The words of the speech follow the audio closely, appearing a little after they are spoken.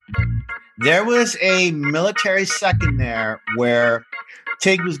There was a military second there where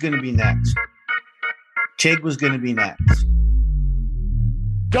Tig was going to be next. Tig was going to be next.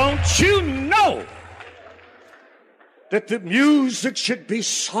 Don't you know that the music should be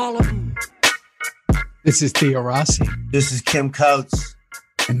solemn? This is Theo Rossi. This is Kim Coates.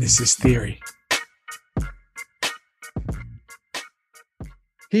 And this is Theory.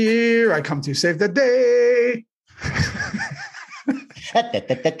 Here I come to save the day. What is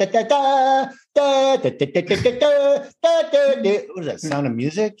that? Sound of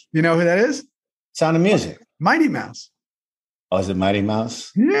Music? You know who that is? Sound of Music. Mighty Mouse. Oh, is it Mighty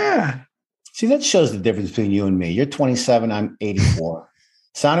Mouse? Yeah. See, that shows the difference between you and me. You're 27, I'm 84.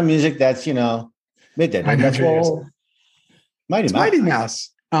 Sound of Music, that's, you know, Mighty Mouse. Mighty Mouse.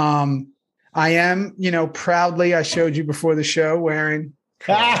 I am, proudly, I showed you before the show wearing.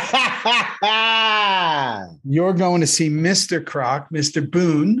 You're going to see Mr. Croc, Mr.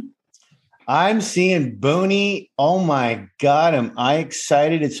 Boone. I'm seeing Booney. Oh my God. Am I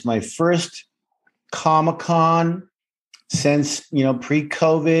excited? It's my first Comic-Con since,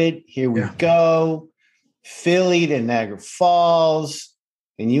 pre-COVID. Here we go. Philly to Niagara Falls.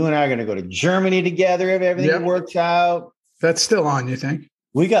 And you and I are going to go to Germany together if everything works out. That's still on, you think?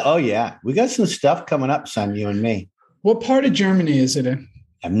 We got some stuff coming up, son, you and me. What part of Germany is it in?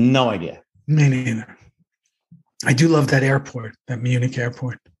 I have no idea. Me neither. I do love that airport, that Munich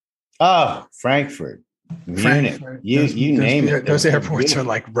airport. Oh, Frankfurt. Munich. You name it. Those airports are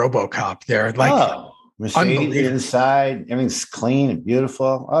like RoboCop. They're like Mercedes inside. Everything's clean and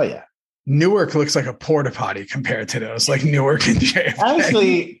beautiful. Oh, yeah. Newark looks like a porta potty compared to those, like Newark and JFK.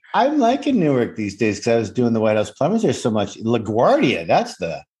 Honestly, I'm liking Newark these days because I was doing the White House Plumbers. There's so much. LaGuardia, that's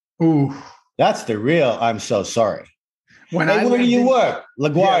the real. I'm so sorry. Where do you work?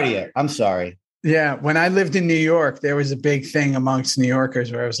 LaGuardia. Yeah. I'm sorry. Yeah. When I lived in New York, there was a big thing amongst New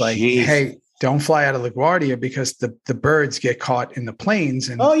Yorkers where I was like, hey, don't fly out of LaGuardia because the birds get caught in the planes.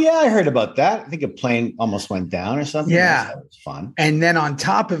 And oh, yeah. I heard about that. I think a plane almost went down or something. Yeah. That was fun. And then on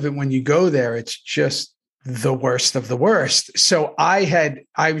top of it, when you go there, it's just the worst of the worst. So I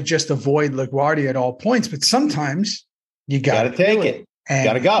would just avoid LaGuardia at all points. But sometimes you got to take it.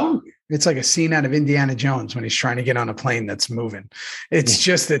 Got to go. It's like a scene out of Indiana Jones when he's trying to get on a plane that's moving. It's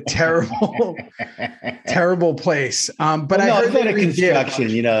just a terrible, terrible place. But I heard it's under construction.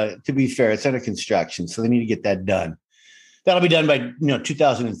 To be fair, it's under construction, so they need to get that done. That'll be done by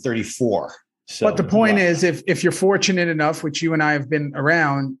 2034. So, but the point is, if you're fortunate enough, which you and I have been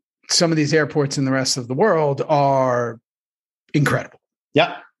around, some of these airports in the rest of the world are incredible.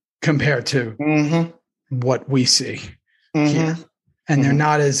 Yeah, compared to what we see here. And they're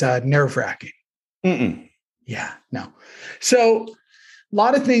not as nerve-wracking. Yeah, no. So a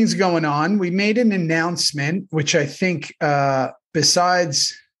lot of things going on. We made an announcement, which I think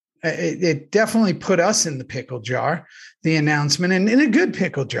besides it definitely put us in the pickle jar, the announcement, and in a good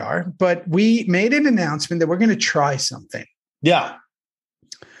pickle jar. But we made an announcement that we're going to try something. Yeah.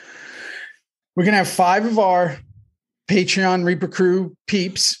 We're going to have 5 of our Patreon Reaper Crew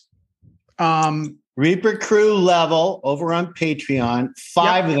peeps. Reaper Crew level over on Patreon.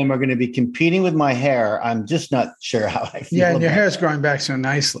 5 of them are going to be competing with my hair. I'm just not sure how I feel. Yeah, and your hair's growing back so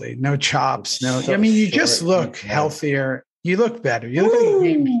nicely. No chops. You just look healthier. You look better. You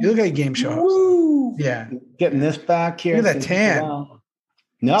look like a game show host. Woo. Yeah. Getting this back here. Look at that tan.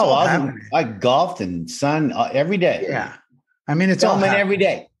 No, I golfed and sun every day. Yeah. I mean, it's all every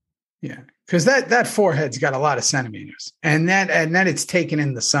day. Yeah. Because that forehead's got a lot of centimeters. And then it's taken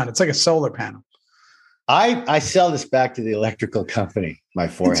in the sun. It's like a solar panel. I sell this back to the electrical company, my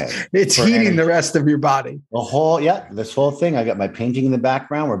forehead. It's heating the rest of your body. This whole thing. I got my painting in the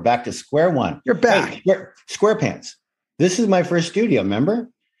background. We're back to square one. You're back. Hey, SquarePants. This is my first studio, remember?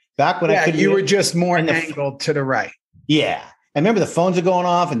 Back when you were just more angled to the right. Yeah. I remember the phones are going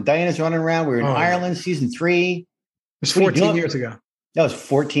off and Diana's running around. We were in Ireland, season 3. It was 14 years ago. That was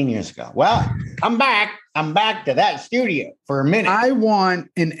 14 years ago. Well, I'm back. I'm back to that studio for a minute. I want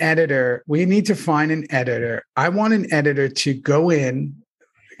an editor. We need to find an editor. I want an editor to go in.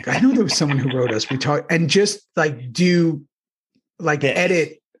 I know there was someone who wrote us. We talked and just do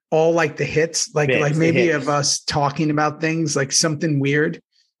edit all like the hits, like maybe of us talking about things, like something weird.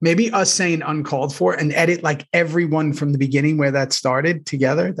 Maybe us saying uncalled for and edit like everyone from the beginning where that started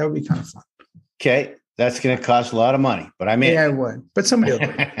together. That would be kind of fun. Okay. That's going to cost a lot of money, but I mean, yeah, it would, but somebody will do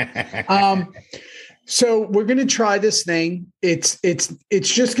it. So we're going to try this thing. It's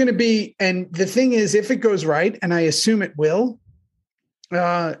just going to be, and the thing is, if it goes right, and I assume it will,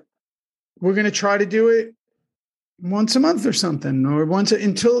 we're going to try to do it once a month or something, or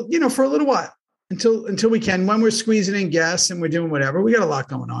until, for a little while. until we can. When we're squeezing in guests and we're doing whatever, we got a lot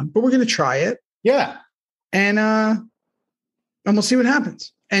going on, but we're going to try it. Yeah, and we'll see what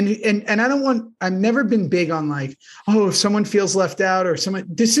happens. And I've never been big on like, oh, if someone feels left out or someone,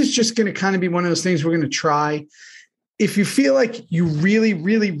 this is just going to kind of be one of those things we're going to try. If you feel like you really,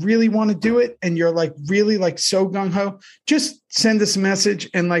 really, really want to do it and you're like really like so gung ho, just send us a message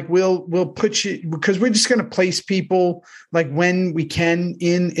and like we'll put you, because we're just going to place people like when we can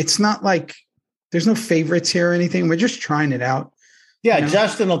in. It's not like there's no favorites here or anything. We're just trying it out. Yeah, you know?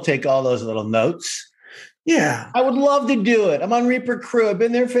 Justin will take all those little notes. Yeah, I would love to do it. I'm on Reaper Crew. I've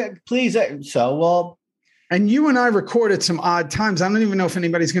been there for please. And you and I recorded some odd times. I don't even know if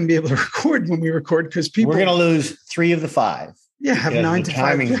anybody's going to be able to record when we record because people. We're going to lose 3 of the 5. Yeah, have 9 to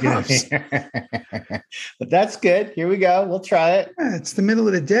 5 jobs. But that's good. Here we go. We'll try it. Yeah, it's the middle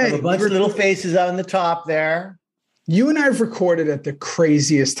of the day. Have a bunch of little faces on the top there. You and I have recorded at the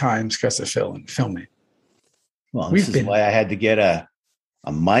craziest times because of filming. Well, this is why I had to get a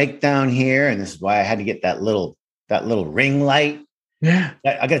mic down here, and this is why I had to get that little ring light. Yeah,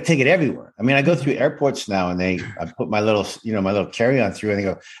 I got to take it everywhere. I mean, I go through airports now, and I put my little carry-on through, and they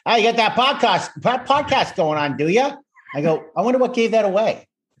go, "Oh, you got that podcast going on, do you?" I go, "I wonder what gave that away."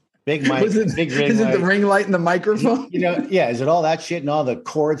 Big mic, big ring. Is it the ring light and the microphone? Yeah. Is it all that shit and all the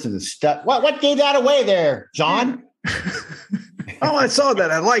cords and the stuff? What gave that away there, John? Oh, I saw that.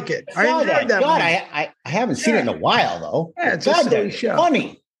 I like it. I enjoyed that. God, I haven't seen it in a while though. Yeah, it's a silly show.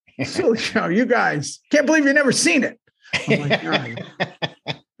 Funny. Silly show. You guys can't believe you've never seen it. I'm like,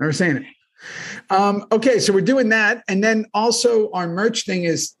 no, never seen it. Okay, so we're doing that. And then also our merch thing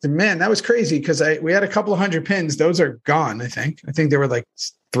is, man, that was crazy because we had a couple of 100 pins. Those are gone, I think. I think there were like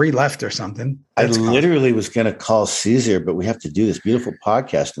 3 left or something. That's literally was going to call Caesar, but we have to do this beautiful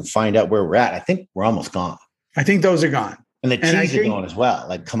podcast and find out where we're at. I think we're almost gone. I think those are gone. And the tees are gone as well.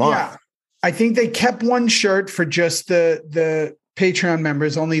 Like, come on. Yeah, I think they kept one shirt for just the Patreon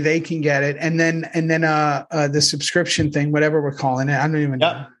members. Only they can get it. And then the subscription thing, whatever we're calling it. I don't even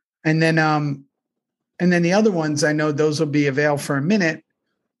know. And then the other ones, I know those will be available for a minute,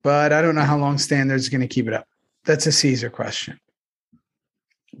 but I don't know how long Standard's going to keep it up. That's a Caesar question.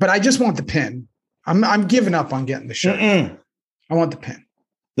 But I just want the pin. I'm giving up on getting the shirt. I want the pin.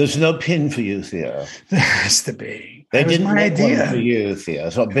 There's no pin for you, Theo. There has to be. They didn't make one for you, Theo.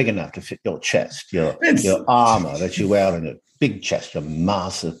 It's not big enough to fit your chest, your armor that you wear on your big chest, your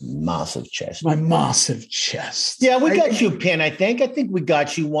massive, massive chest. My massive chest. Yeah, we got you a pin, I think. I think we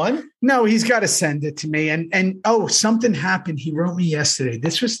got you one. No, he's got to send it to me. And something happened. He wrote me yesterday.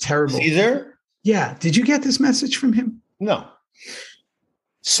 This was terrible. Caesar? Yeah. Did you get this message from him? No.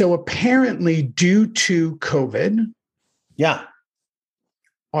 So apparently, due to COVID, yeah,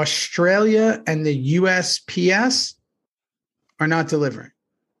 Australia and the USPS are not delivering.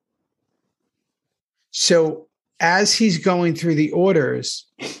 So as he's going through the orders,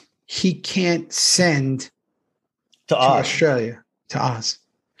 he can't send to Australia, to Oz.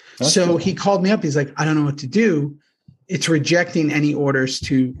 So cool. He called me up. He's like, I don't know what to do. It's rejecting any orders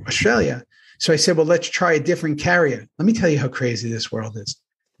to Australia. So I said, well, let's try a different carrier. Let me tell you how crazy this world is.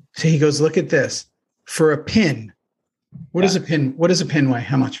 So he goes, look at this. For a pin, what is a pin? What does a pin weigh?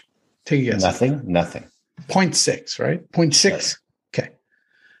 How much? Take a guess. Nothing. 0.6, right? 0.6. Okay.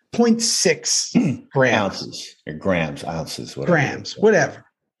 0.6 grams. Ounces or grams, ounces, whatever. Grams, whatever.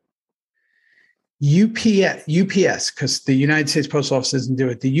 UPS, because the United States Postal Office doesn't do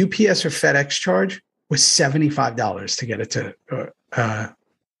it. The UPS or FedEx charge was $75 to get it to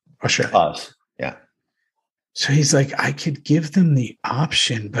Australia. Yeah. So he's like, I could give them the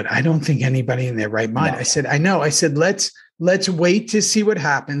option, but I don't think anybody in their right mind. No. I said, I know. I said, let's wait to see what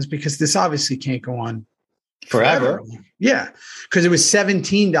happens because this obviously can't go on forever. Yeah, because it was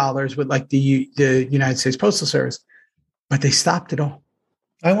 $17 with like the United States Postal Service, but they stopped it all.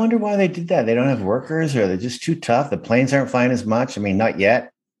 I wonder why they did that. They don't have workers, or they're just too tough. The planes aren't flying as much. I mean, not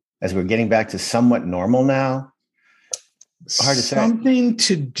yet. As we're getting back to somewhat normal now. Hard to say. Something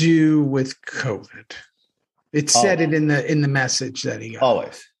to do with COVID. It said it in the message that he got.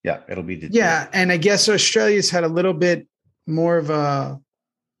 Always. Yeah. It'll be. Yeah. And I guess Australia's had a little bit more of a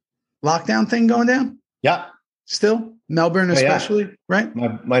lockdown thing going down. Yeah. Still Melbourne, especially, right?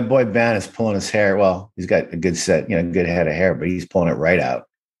 My boy Ben is pulling his hair. Well, he's got a good set, good head of hair, but he's pulling it right out.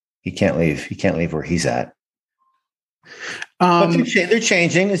 He can't leave. He can't leave where he's at. But they're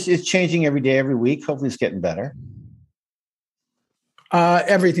changing. It's changing every day, every week. Hopefully it's getting better.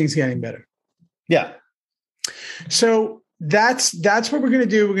 Everything's getting better. Yeah. So that's what we're going to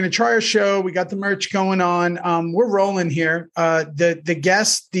do. We're going to try our show. We got the merch going on. We're rolling here. The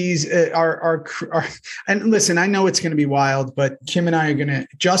guests, these are, and listen, I know it's going to be wild, but Kim and I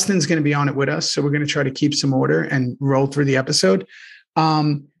Justin's going to be on it with us. So we're going to try to keep some order and roll through the episode.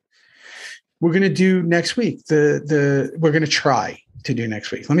 We're going to do next week. We're going to try to do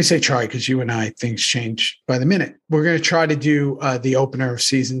next week. Let me say try, because you and I, things change by the minute. We're going to try to do the opener of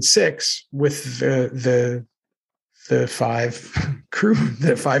season 6 with the 5 crew,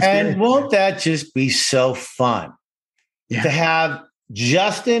 the 5. And won't that just be so fun to have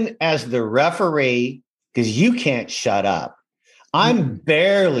Justin as the referee, because you can't shut up. I'm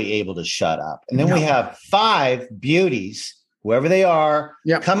barely able to shut up. And then we have 5 beauties, whoever they are,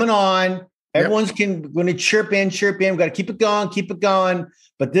 coming on. Everyone's going to chirp in. We've got to keep it going.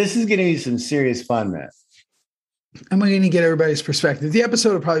 But this is going to be some serious fun, man. And we're going to get everybody's perspective. The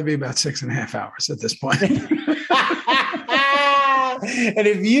episode will probably be about 6.5 hours at this point. And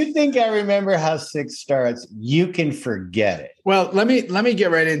if you think I remember how 6 starts, you can forget it. Well, let me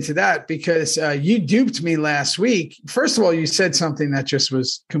get right into that, because you duped me last week. First of all, you said something that just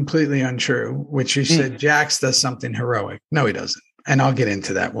was completely untrue, which you said Jax does something heroic. No, he doesn't. And I'll get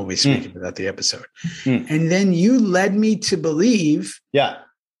into that when we speak about the episode. And then you led me to believe that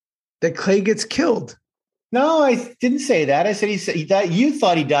Clay gets killed. No, I didn't say that. I said he died. You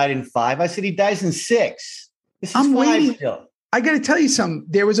thought he died in 5. I said he dies in 6. This is I'm 5 waiting. still. I got to tell you something.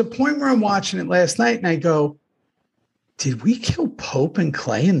 There was a point where I'm watching it last night and I go, did we kill Pope and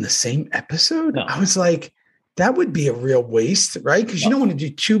Clay in the same episode? No. I was like, that would be a real waste, right? Because you don't want to do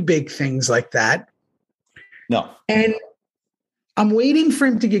 2 big things like that. No. And I'm waiting for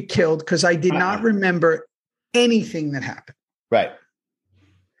him to get killed because I did not remember anything that happened. Right.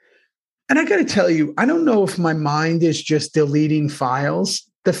 And I got to tell you, I don't know if my mind is just deleting files.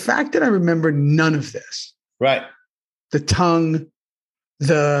 The fact that I remember none of this. Right. The tongue,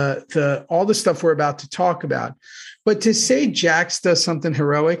 the all the stuff we're about to talk about. But to say Jax does something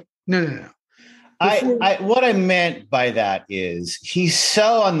heroic, no. What I meant by that is he's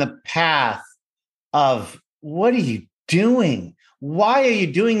so on the path of, what are you doing? Why are you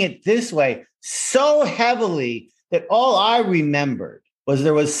doing it this way? So heavily that all I remembered was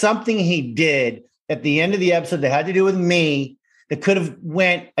there was something he did at the end of the episode that had to do with me that could have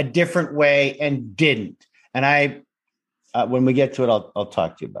went a different way and didn't. And when we get to it, I'll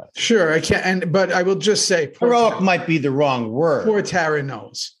talk to you about it. Sure, I can. But I will just say, heroic might be the wrong word. Poor Tara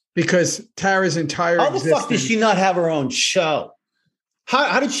knows, because Tara's entire how the fuck does she not have her own show?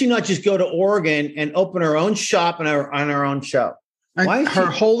 How did she not just go to Oregon and open her own shop on her own show? Why her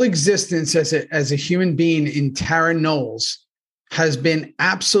whole existence as a human being in Tara Knowles has been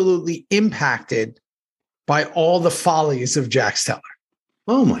absolutely impacted by all the follies of Jax Teller.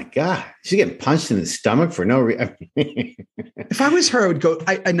 Oh my God. She's getting punched in the stomach for no reason. If I was her, I would go,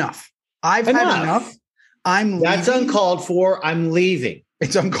 enough. I've had enough. That's uncalled for. I'm leaving.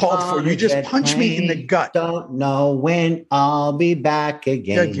 It's uncalled for. You just punch me in the gut. Don't know when I'll be back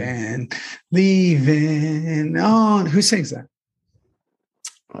again. Leaving on. Who sings that?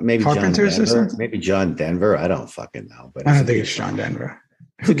 Maybe Carpenters John Denver. or something? Maybe John Denver. I don't fucking know. But I don't think it's John Denver.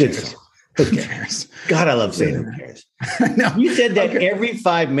 It's a good song. Who cares? God, I love saying who cares. No, you said that every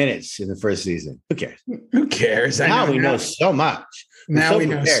 5 minutes in the first season. Who cares? Who cares? Now we know so much. Now we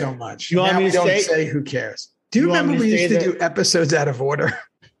know so much. You want me to say who cares? Do you remember we used to do episodes out of order?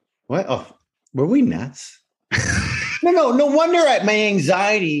 What? Oh, were we nuts? No wonder my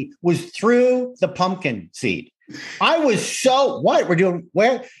anxiety was through the pumpkin seed. I was what? We're doing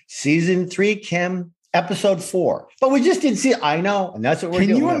where? Season 3, Kim, episode 4. But we just didn't see it. I know. And that's what we're doing.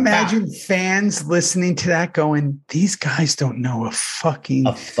 Can you imagine fans listening to that going, these guys don't know a fucking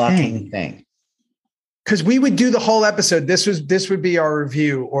thing. Because we would do the whole episode. This would be our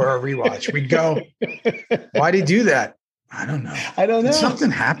review or our rewatch. We'd go, why'd he do that? I don't know. Did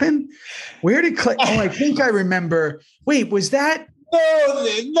something happen? Where did Clay? Oh, I think I remember. Wait, was that?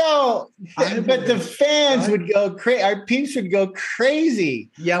 No. But the fans would go crazy. Our peeps would go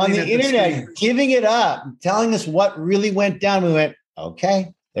crazy on the internet, giving it up, telling us what really went down. We went,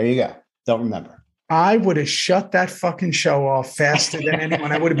 okay, there you go. Don't remember. I would have shut that fucking show off faster than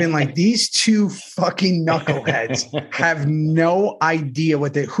anyone. I would have been like, these 2 fucking knuckleheads have no idea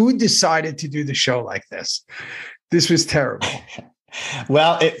who decided to do the show like this. This was terrible.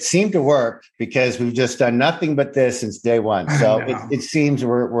 Well, it seemed to work because we've just done nothing but this since day one. So it seems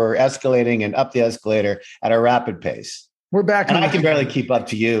we're escalating and up the escalator at a rapid pace. We're back. And I can barely keep up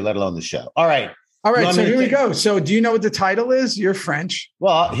to you, let alone the show. All right. So here we go. So do you know what the title is? You're French.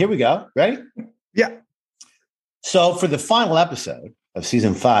 Well, here we go. Ready? Yeah. So for the final episode, of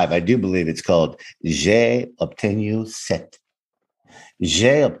season 5, I do believe it's called J'ai obtenu 7.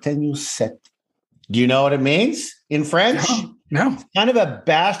 J'ai obtenu 7. Do you know what it means in French? No. It's kind of a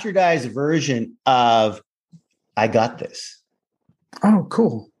bastardized version of I got this. Oh,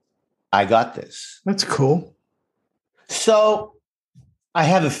 cool. I got this. That's cool. So I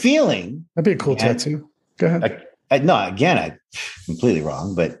have a feeling. That'd be a cool tattoo. Go ahead. I'm completely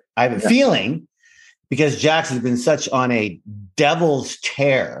wrong, but I have a feeling because Jax has been such on a devil's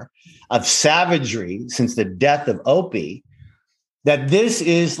tear of savagery since the death of Opie that this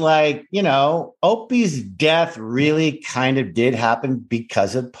is like, Opie's death really kind of did happen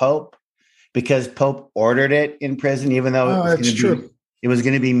because of Pope, because Pope ordered it in prison, even though it was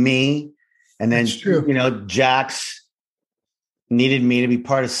going to be me. And then, Jax needed me to be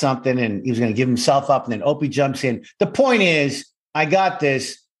part of something and he was going to give himself up. And then Opie jumps in. The point is, I got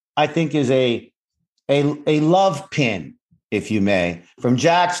this, I think is a love pin, if you may, from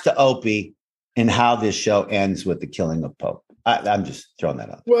Jax to Opie and how this show ends with the killing of Pope. I'm just throwing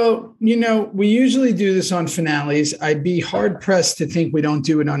that out. Well, we usually do this on finales. I'd be hard pressed to think we don't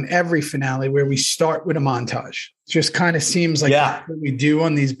do it on every finale where we start with a montage. It just kind of seems like that's what we do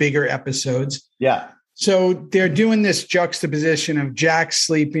on these bigger episodes. Yeah. So they're doing this juxtaposition of Jax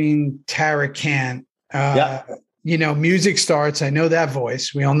sleeping, Tara can't. Music starts. I know that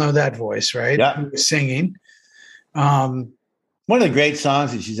voice. We all know that voice, right? Yeah. Who was singing. One of the great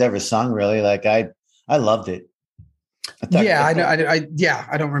songs that she's ever sung, really. Like I loved it.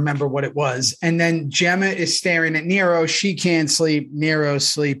 I don't remember what it was. And then Gemma is staring at Nero. She can't sleep. Nero's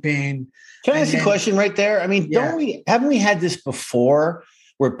sleeping. Can I ask a question right there? I mean, haven't we had this before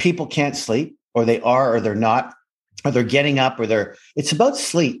where people can't sleep or they are, or they're not, or they're getting up or it's about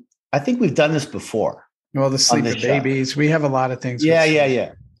sleep. I think we've done this before. Well, the sleep of babies. We have a lot of things.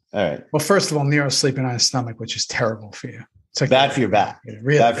 Yeah. All right. Well, first of all, Nero's sleeping on his stomach, which is terrible for you. It's like bad for your back.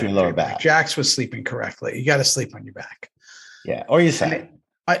 Really bad for your lower back. Jax was sleeping correctly. You got to sleep on your back. Yeah. Or your side.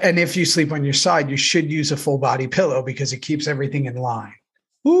 And if you sleep on your side, you should use a full body pillow because it keeps everything in line.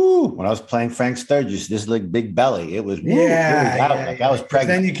 Ooh, when I was playing Frank Sturgis, this like big belly. It was I was pregnant.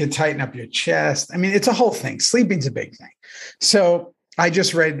 Then you could tighten up your chest. I mean, it's a whole thing. Sleeping's a big thing. So I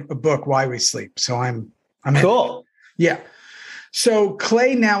just read a book, Why We Sleep. So I'm cool. Yeah. So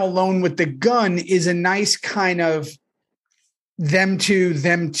Clay now alone with the gun is a nice kind of them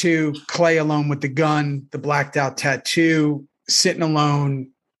two, Clay alone with the gun, the blacked out tattoo, sitting alone.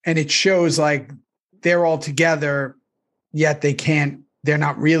 And it shows like they're all together, yet they're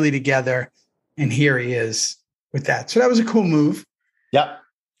not really together. And here he is with that. So that was a cool move. Yep.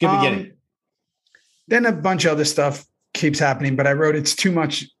 Good beginning. Then a bunch of other stuff keeps happening, but I wrote it's too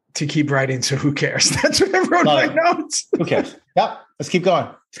much to keep writing. So who cares? That's what I wrote in my notes. Who cares? Yep. Let's keep going.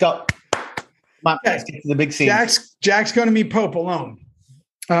 Let's go. Come on, let's get to the big scene. Jack's going to meet Pope alone.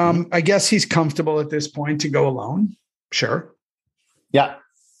 I guess he's comfortable at this point to go alone. Sure. Yeah.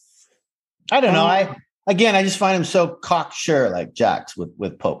 I don't know. I just find him so cocksure, like Jax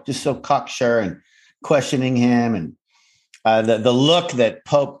with Pope, just so cocksure and questioning him. And the look that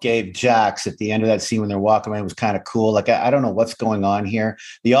Pope gave Jax at the end of that scene when they're walking away was kind of cool. Like, I don't know what's going on here.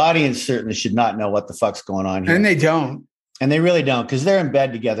 The audience certainly should not know what the fuck's going on here. And they don't. And they really don't, because they're in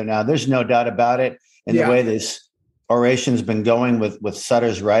bed together now. There's no doubt about it. And the way this oration's been going with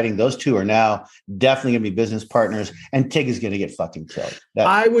Sutter's writing, those two are now definitely going to be business partners. And Tig is going to get fucking killed.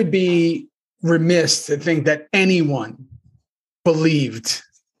 I would be remiss to think that anyone believed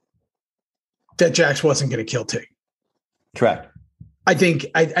that Jax wasn't going to kill Tig. Correct. I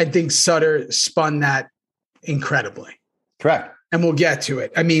think Sutter spun that incredibly. Correct. And we'll get to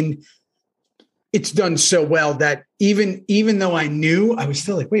it. I mean, it's done so well that even though I knew, I was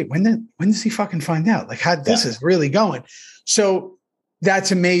still like, wait, when does he fucking find out? Like, how this is really going? So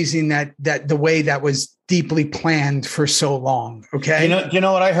that's amazing that the way that was deeply planned for so long. Okay. You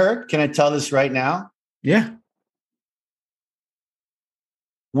know what I heard? Can I tell this right now? Yeah.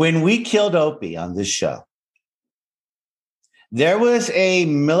 When we killed Opie on this show, there was a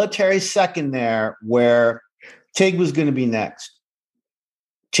military second there where Tig was going to be next.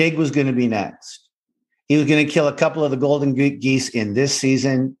 Tig was going to be next. He was going to kill a couple of the golden geese in this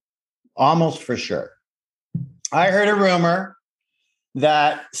season, almost for sure. I heard a rumor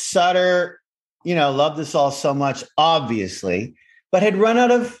that Sutter, loved this all so much, obviously, but had run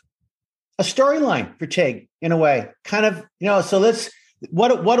out of a storyline for Tig in a way. Kind of, so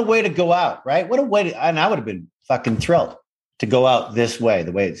what a way to go out, right? What a way to, and I would have been fucking thrilled to go out this way,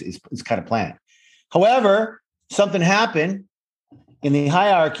 the way it's kind of planned. However, something happened in the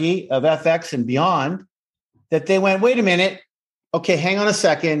hierarchy of FX and beyond that they went, wait a minute. Okay, hang on a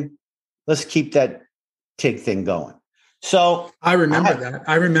second. Let's keep that Tig thing going. So I remember that.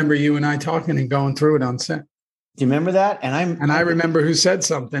 I remember you and I talking and going through it on set. Do you remember that? And I remember who said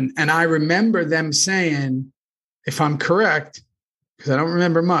something. And I remember them saying, if I'm correct, because I don't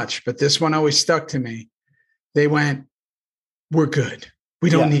remember much, but this one always stuck to me. They went, we're good. We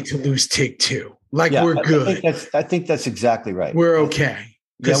don't need to lose take 2. Like we're good. I think that's exactly right. We're okay.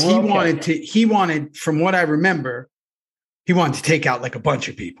 Because he wanted, from what I remember, he wanted to take out like a bunch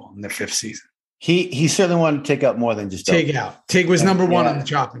of people in the 5th season. He certainly wanted to take out more than just take out. Tig was number 1 on the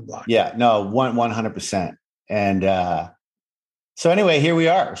chopping block. Yeah, no, 100%. And so anyway, here we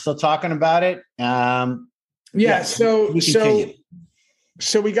are. We're still talking about it.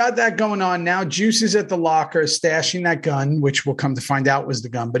 So we got that going on now. Juice is at the locker stashing that gun, which we'll come to find out was the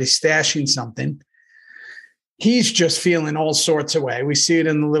gun, but he's stashing something. He's just feeling all sorts of way. We see it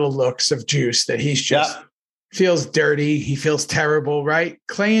in the little looks of Juice that he's just feels dirty. He feels terrible, right?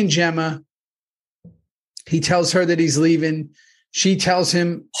 Clay and Gemma. He tells her that he's leaving. She tells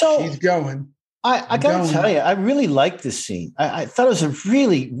him she's going. I got to tell you, I really like this scene. I thought it was a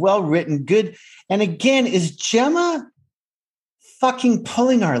really well-written, good. And again, is Gemma fucking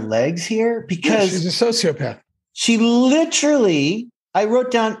pulling our legs here? Because she's a sociopath. She literally, I wrote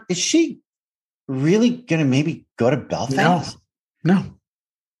down, is she really going to maybe go to Belfast? No.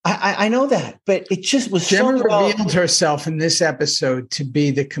 I know that, but it just was Gemma revealed herself in this episode to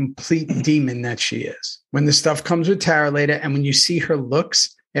be the complete demon that she is. When the stuff comes with Tara later, and when you see her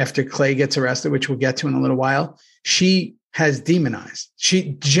looks after Clay gets arrested, which we'll get to in a little while, she has demonized.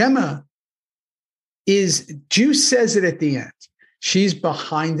 Gemma is, Juice says it at the end. She's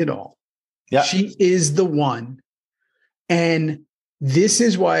behind it all. Yeah. She is the one. And this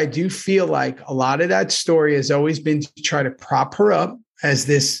is why I do feel like a lot of that story has always been to try to prop her up as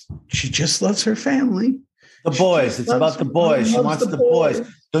this, she just loves her family. The boys. It's about the boys. She wants the boys.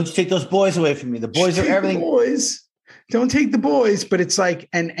 Don't you take those boys away from me. The boys are everything. Boys. Don't take the boys. But it's like,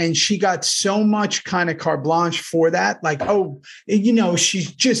 and she got so much kind of carte blanche for that. Like, oh,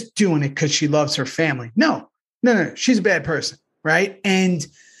 she's just doing it because she loves her family. No. She's a bad person. Right. And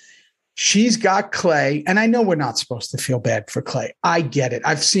she's got Clay. And I know we're not supposed to feel bad for Clay. I get it.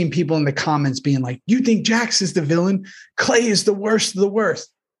 I've seen people in the comments being like, you think Jax is the villain? Clay is the worst of the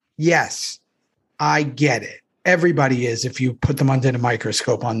worst. Yes, I get it. Everybody is if you put them under the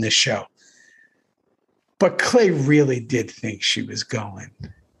microscope on this show. But Clay really did think she was going.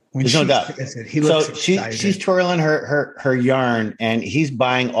 When There's no doubt. She's twirling her yarn and he's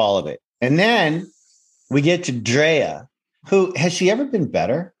buying all of it. And then we get to Drea, who has she ever been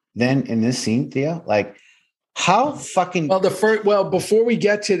better than in this scene, Theo? Like how fucking before we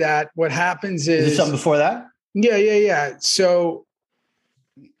get to that, what happens is there something before that? Yeah. So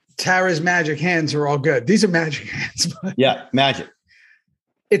Tara's magic hands are all good. These are magic hands. Yeah, magic.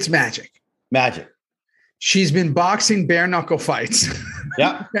 It's magic. Magic. She's been boxing bare knuckle fights.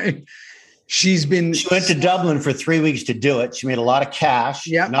 Yeah. She went to Dublin for 3 weeks to do it. She made a lot of cash.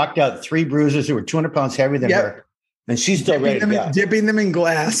 Yeah. Knocked out 3 bruisers who were 200 pounds heavier than her. And she's still ready to go. Dipping them in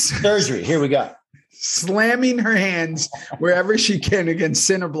glass. Surgery. Here we go. Slamming her hands wherever she can against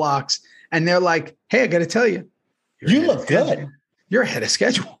cinder blocks. And they're like, hey, I got to tell you. You look good. You're ahead of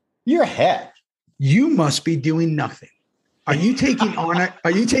schedule. You're ahead. You must be doing nothing. Are you taking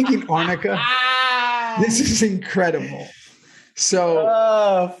Arnica? This is incredible. So,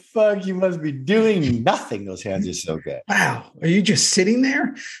 oh, fuck, you must be doing nothing. Those hands are so good. Wow. Are you just sitting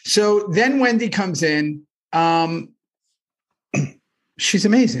there? So then Wendy comes in. She's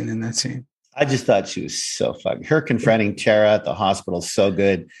amazing in that scene. I just thought she was so fucking, her confronting Tara at the hospital. So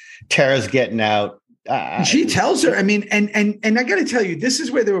good. Tara's getting out. She tells her, I mean, and I got to tell you, this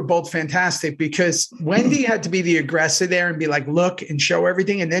is where they were both fantastic because Wendy had to be the aggressor there and be like, look and show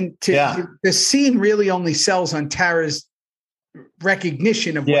everything. And then the scene really only sells on Tara's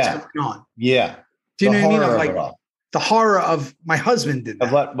recognition of what's going on. Yeah. Do you know what I mean? Like the horror of my husband did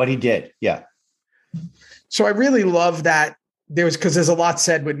that. Of what he did. Yeah. So I really love that because there's a lot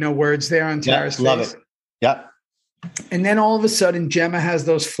said with no words there on Tara's face. Love it. Yep. And then all of a sudden, Gemma has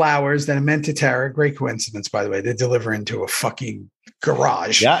those flowers that are meant to Tara. Great coincidence, by the way. They deliver into a fucking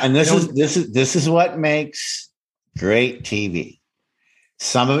garage. Yeah, and this is what makes great TV.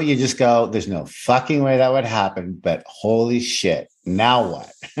 Some of it you just go, there's no fucking way that would happen, but holy shit, now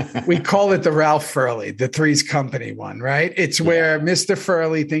what? We call it the Ralph Furley, the Three's Company one, right? It's where Mr.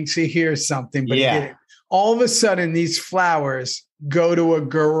 Furley thinks he hears something, but all of a sudden these flowers go to a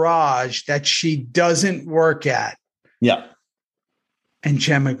garage that she doesn't work at. Yeah. And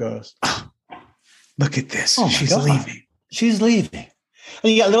Gemma goes, oh, look at this. She's leaving. She's leaving.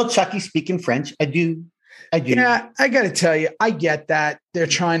 And you got little Chucky speaking French. I do. Yeah, I got to tell you, I get that. They're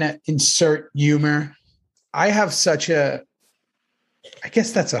trying to insert humor. I have such a, I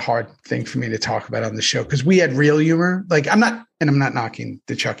guess that's a hard thing for me to talk about on the show because we had real humor. Like I'm not knocking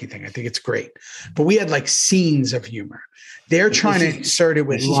the Chucky thing. I think it's great, but we had like scenes of humor. They're trying to insert it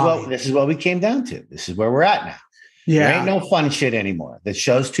with this is what we came down to. This is where we're at now. Yeah. There ain't no fun shit anymore. The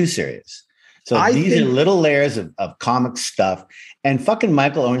show's too serious. So these are little layers of comic stuff. And fucking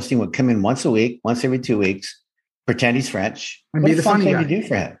Michael Ornstein would come in once a week, once every 2 weeks, pretend he's French. And be the funny guy. To do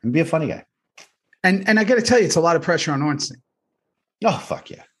for him and be a funny guy. And I got to tell you, it's a lot of pressure on Ornstein. Oh, fuck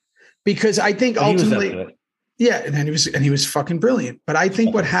yeah. Because I think ultimately, yeah, and he was fucking brilliant. But I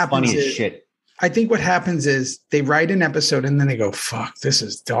think what happens is shit. I think what happens is they write an episode and then they go, fuck, this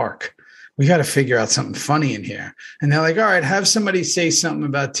is dark. We got to figure out something funny in here. And they're like, all right, have somebody say something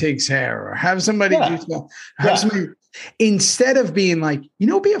about Tig's hair or have somebody do something. Somebody, instead of being like,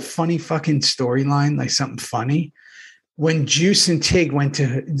 be a funny fucking storyline, like something funny. When Juice and Tig went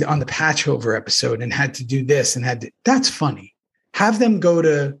on the Patchover episode and had to do this and that's funny. Have them go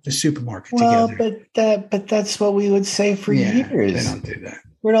to the supermarket together. But that's what we would say for years. They don't do that.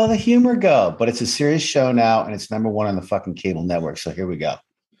 Where'd all the humor go? But it's a serious show now, and it's #1 on the fucking cable network. So here we go.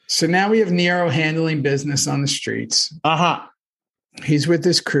 So now we have Nero handling business on the streets. Uh-huh. He's with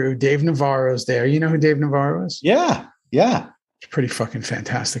his crew. Dave Navarro's there. You know who Dave Navarro is? Yeah. Yeah. He's a pretty fucking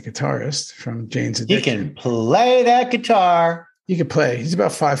fantastic guitarist from Jane's Addiction. He can play that guitar. He could play. He's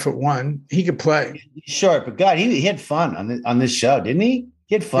about 5'1". He could play. He's short, but God, he had fun on this show, didn't he?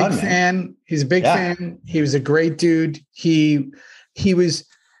 He had fun, big fan. He's a big fan. He was a great dude. He was,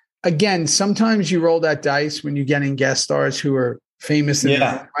 again, sometimes you roll that dice when you get in guest stars who are famous in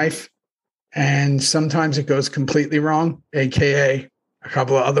their own life. And sometimes it goes completely wrong, AKA a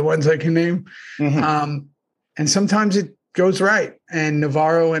couple of other ones I can name. Mm-hmm. And sometimes it goes right. And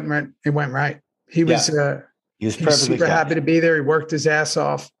Navarro went right. He was super happy to be there. He worked his ass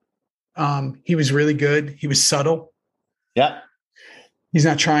off. He was really good. He was subtle. Yeah. He's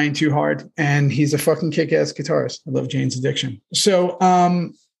not trying too hard. And he's a fucking kick-ass guitarist. I love Jane's Addiction. So,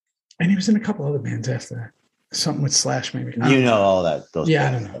 and he was in a couple other bands after that. Something with Slash, maybe. All that.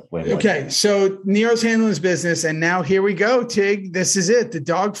 I don't know. Okay, so Nero's handling his business, and now here we go, Tig. This is it, the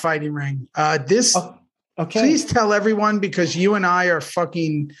dog fighting ring. Please tell everyone, because you and I are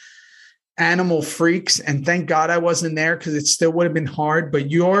fucking animal freaks, and thank God I wasn't there because it still would have been hard, but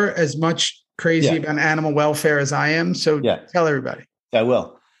you're as much crazy about animal welfare as I am, so tell everybody. I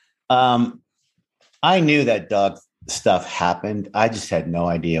will. I knew that dog stuff happened. I just had no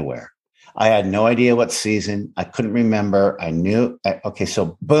idea where. I had no idea what season. I couldn't remember. I knew. Okay,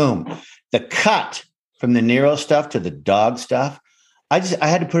 so boom, the cut from the Nero stuff to the dog stuff. I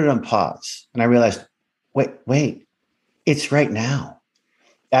had to put it on pause, and I realized, wait, it's right now.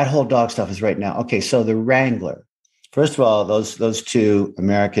 That whole dog stuff is right now. Okay, so the Wrangler. First of all, those two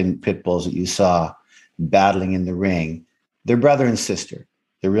American pit bulls that you saw battling in the ring, they're brother and sister.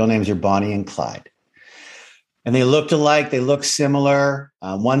 Their real names are Bonnie and Clyde. And they looked alike. They looked similar.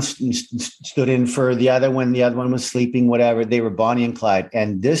 One stood in for the other one. The other one was sleeping, whatever. They were Bonnie and Clyde.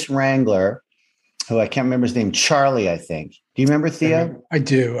 And this Wrangler, who I can't remember his name, Charlie, I think. Do you remember Theo? I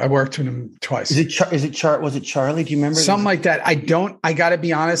do. I worked with him twice. Was it Charlie? Do you remember? Something like that. I got to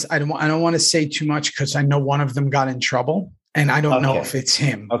be honest. I don't want to say too much because I know one of them got in trouble and I don't know if it's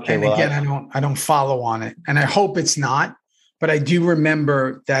him. Okay. And again, I don't follow on it and I hope it's not, but I do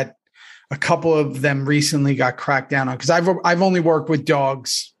remember that a couple of them recently got cracked down on because I've only worked with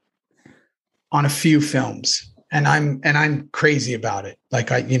dogs on a few films. And I'm crazy about it. Like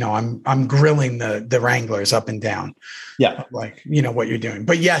I'm grilling the Wranglers up and down. Yeah. Like, what you're doing.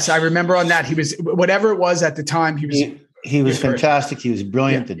 But yes, I remember on that, he was, whatever it was at the time, he was fantastic. He was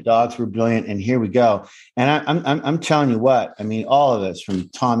brilliant. Yeah. The dogs were brilliant. And here we go. And I'm telling you what, I mean, all of us from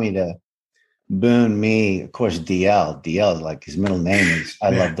Tommy to Boone, me, of course, DL, like his middle name is,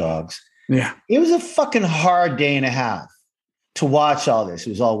 I love dogs. Yeah. It was a fucking hard day and a half to watch all this. It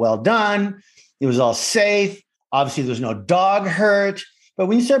was all well done. It was all safe. Obviously, there's no dog hurt. But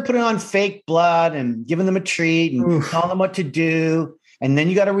when you start putting on fake blood and giving them a treat and telling them what to do, and then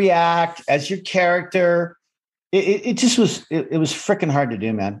you got to react as your character, it just was, it was freaking hard to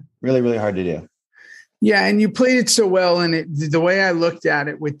do, man. Really, really hard to do. Yeah, and you played it so well. And the way I looked at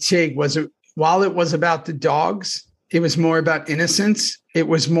it with Tig was, while it was about the dogs, it was more about innocence. It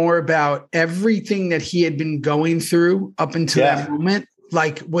was more about everything that he had been going through up until that moment,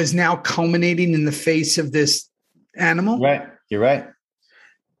 like was now culminating in the face of this animal. Right. You're right.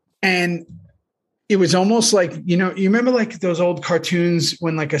 And it was almost like, you remember like those old cartoons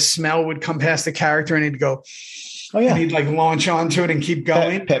when like a smell would come past the character and he'd go, oh yeah. And he'd like launch onto it and keep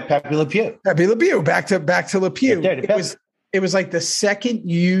going. Pepe Le Pew. Pepe Le Pew. Back to Le Pew. It was like the second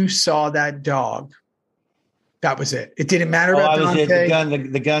you saw that dog That was it. It didn't matter about Dante.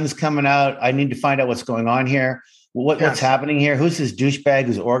 The gun's coming out. I need to find out what's going on here. What's happening here? Who's this douchebag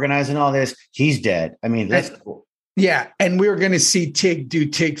who's organizing all this? He's dead. I mean, that's cool. Yeah. And we were going to see Tig do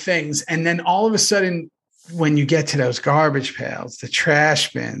Tig things. And then all of a sudden, when you get to those garbage pails, the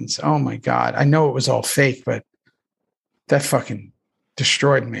trash bins, oh my God. I know it was all fake, but that fucking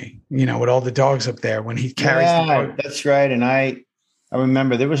destroyed me, with all the dogs up there when he carries the dog. That's right. And I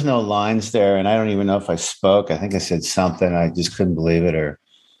remember there was no lines there, and I don't even know if I spoke. I think I said something. I just couldn't believe it, or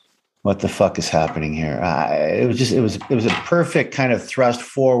what the fuck is happening here? It was a perfect kind of thrust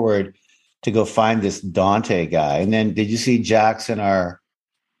forward to go find this Dante guy. And then did you see Jackson, our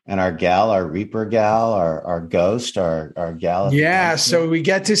gal, our Reaper gal, our ghost, our gal? Yeah. So we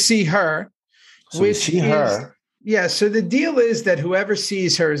get to see her. So we see her. Yeah. So the deal is that whoever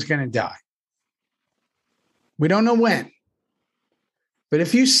sees her is going to die. We don't know when, but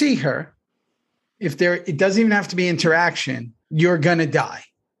if you see her, it doesn't even have to be interaction, you're going to die.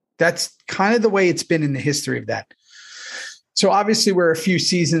 That's kind of the way it's been in the history of that. So obviously we're a few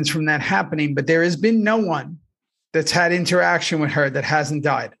seasons from that happening, but there has been no one that's had interaction with her that hasn't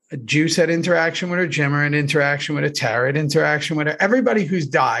died. A Juice had interaction with her, Jimmer had interaction with her, Tara had interaction with her. Everybody who's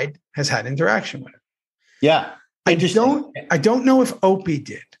died has had interaction with her. Yeah. I don't know if Opie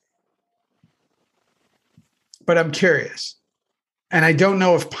did, but I'm curious. And I don't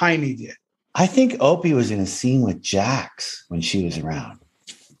know if Piney did. I think Opie was in a scene with Jax when she was around.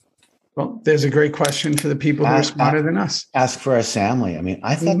 Well, there's a great question for the people who are smarter than us. Ask for our family. I mean,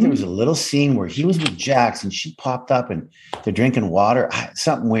 I thought there was a little scene where he was with Jax and she popped up and they're drinking water.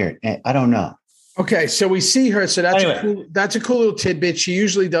 Something weird. I don't know. Okay, so we see her. So that's a cool little tidbit. She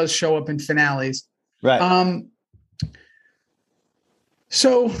usually does show up in finales. Right.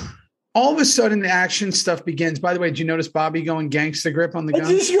 So all of a sudden the action stuff begins. By the way, did you notice Bobby going gangster grip on the gun? I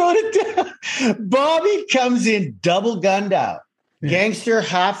just wrote it down. Bobby comes in double gunned out. Yeah. Gangster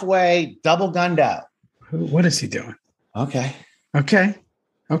halfway, double gunned out. What is he doing? Okay.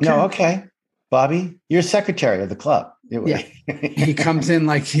 No, okay. Bobby, you're secretary of the club. Yeah. He comes in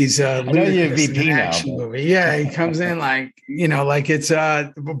like he's I know you're VP now. Action movie. Yeah, he comes in like it's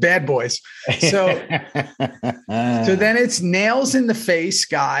Bad Boys. So then it's nails in the face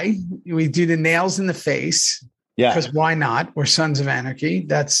guy. We do the nails in the face. Yeah. Because why not? We're Sons of Anarchy.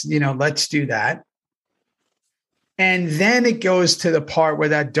 That's, let's do that. And then it goes to the part where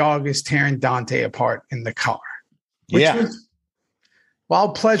that dog is tearing Dante apart in the car. Which was,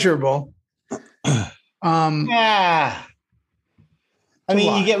 while pleasurable. Yeah. I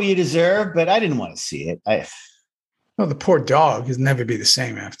mean, you get what you deserve, but I didn't want to see it. Well, the poor dog will never be the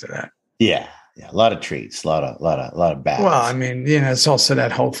same after that. Yeah. A lot of treats, a lot of bad. Well, I mean, it's also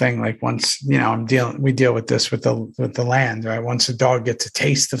that whole thing. Like once, we deal with this with the land, right? Once a dog gets a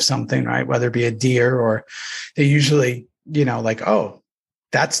taste of something, right? Whether it be a deer or they usually, oh,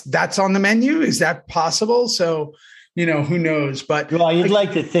 that's on the menu. Is that possible? So, who knows? But you'd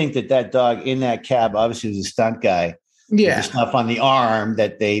like to think that dog in that cab obviously was a stunt guy. Yeah, the stuff on the arm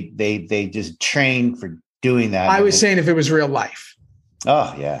that they just trained for doing that. I was saying if it was real life.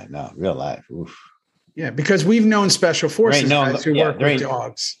 Oh yeah, no, real life. Oof. Yeah, because we've known special forces guys who work with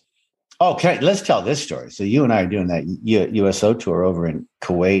dogs. Okay, let's tell this story. So you and I are doing that USO tour over in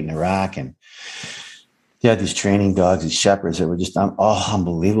Kuwait and Iraq, and you had these training dogs, these shepherds that were just all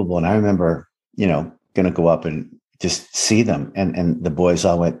unbelievable. And I remember, going to go up and just see them, and the boys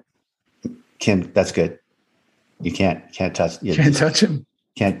all went, "Kim, that's good. You can't touch. Can't touch him.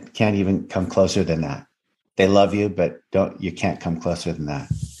 Can't even come closer than that. They love you, but you can't come closer than that."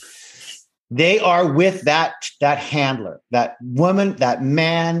 They are with that handler, that woman, that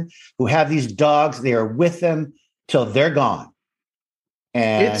man who have these dogs. They are with them till they're gone.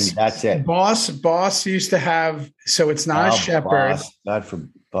 And that's it. Boss used to have, so it's not a shepherd. God for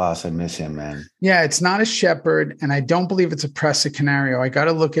Boss. I miss him, man. Yeah, it's not a shepherd. And I don't believe it's a Presa Canario. I got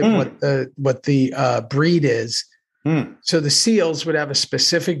to look at what the breed is. So the SEALs would have a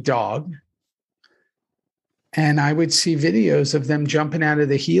specific dog. And I would see videos of them jumping out of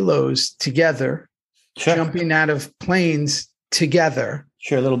the helos together, jumping out of planes together.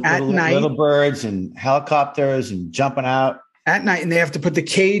 Sure, little birds and helicopters and jumping out. At night, and they have to put the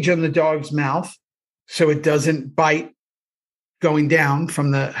cage on the dog's mouth so it doesn't bite going down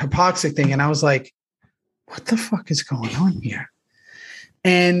from the hypoxic thing. And I was like, what the fuck is going on here?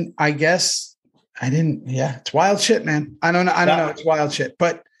 And I guess it's wild shit, man. I don't know. It's wild shit.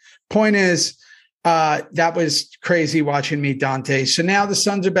 But point is, that was crazy watching me, Dante. So now the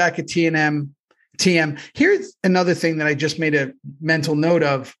Sons are back at TM. Here's another thing that I just made a mental note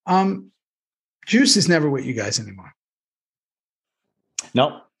of. Juice is never with you guys anymore.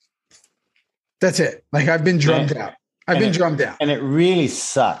 Nope. That's it. Like I've been drummed out. I've been drummed out. And it really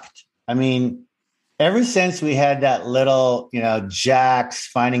sucked. I mean, ever since we had that little, Jax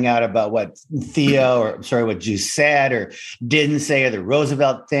finding out about what what Juice said or didn't say, or the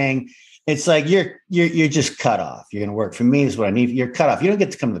Roosevelt thing, it's like you're just cut off. You're going to work for me is what I need. You're cut off. You don't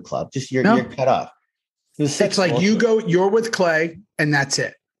get to come to the club. Just you're cut off. It's like bullshit. You're with Clay, and that's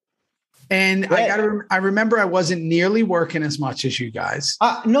it. And I remember I wasn't nearly working as much as you guys.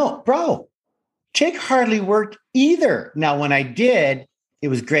 No, bro. Jake hardly worked either. Now, when I did, it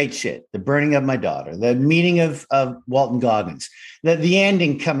was great shit. The burning of my daughter, the meeting of Walton Goggins, the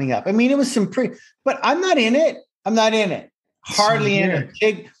ending coming up. I mean, it was but I'm not in it. Hardly in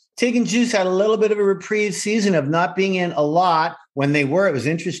it. Tig and Juice had a little bit of a reprieve season of not being in a lot. When they were, it was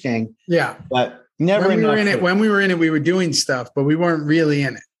interesting. Yeah. But never when we were in it. When we were in it, we were doing stuff, but we weren't really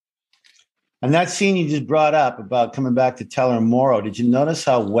in it. And that scene you just brought up about coming back to Teller and Morrow, did you notice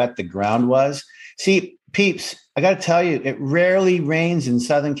how wet the ground was? See, peeps, I got to tell you, it rarely rains in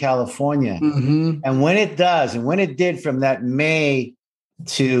Southern California. Mm-hmm. And when it does, and when it did from that May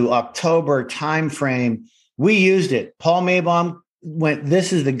to October timeframe, we used it. Paul Maybaum went,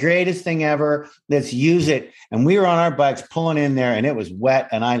 this is the greatest thing ever. Let's use it. And we were on our bikes pulling in there, and it was wet,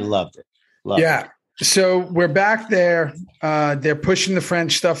 and I loved it. Loved it. So we're back there. They're pushing the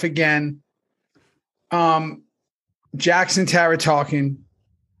French stuff again. Jackson Tara talking.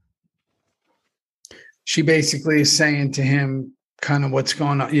 She basically is saying to him kind of what's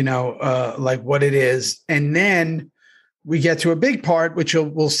going on, like what it is. And then we get to a big part, which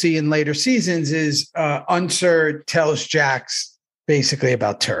we'll see in later seasons, is Unser tells Jax basically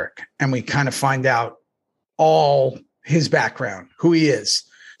about Turk. And we kind of find out all his background, who he is,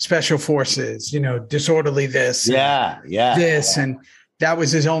 special forces, disorderly this. This. And that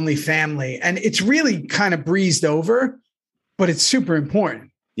was his only family. And it's really kind of breezed over, but it's super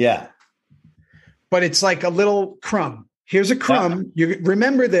important. Yeah. But it's like a little crumb. Here's a crumb. You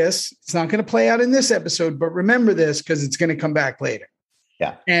remember this. It's not going to play out in this episode, but remember this because it's going to come back later.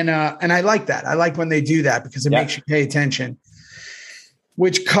 Yeah. And I like that. I like when they do that because it makes you pay attention,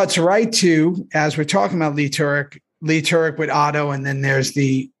 which cuts right to, as we're talking about Lee Turek with Otto. And then there's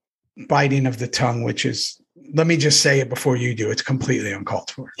the biting of the tongue, which is, let me just say it before you do. It's completely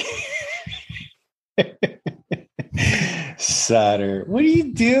uncalled for. Sutter, what are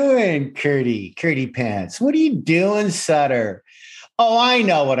you doing, Curdy Pants? What are you doing, Sutter? Oh, I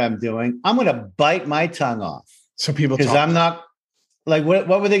know what I'm doing. I'm going to bite my tongue off. So people, because I'm not like, what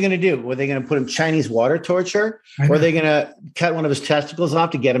were they going to do? Were they going to put him Chinese water torture? Or are they going to cut one of his testicles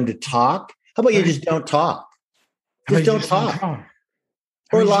off to get him to talk? How about you just don't talk? Just don't talk.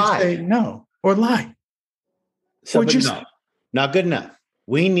 Or lie. No. Or lie. So, no, not good enough.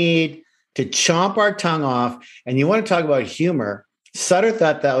 We need to chomp our tongue off. And you want to talk about humor. Sutter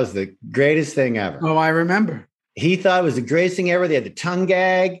thought that was the greatest thing ever. Oh, I remember. He thought it was the greatest thing ever. They had the tongue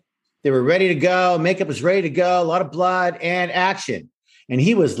gag. They were ready to go. Makeup was ready to go. A lot of blood and action. And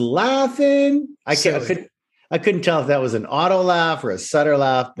he was laughing. I couldn't tell if that was an Otto laugh or a Sutter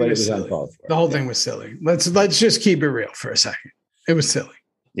laugh, but it was uncalled for. The whole thing was silly. Let's just keep it real for a second. It was silly.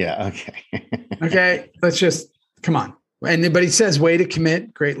 Yeah. Okay. Okay. Let's just come on. But he says, way to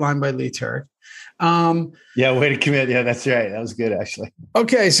commit. Great line by Lee Turek. Way to commit. Yeah, that's right. That was good, actually.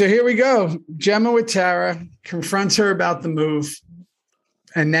 Okay, so here we go. Gemma with Tara confronts her about the move.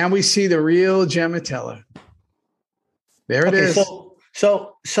 And now we see the real Gemma Teller. There it is.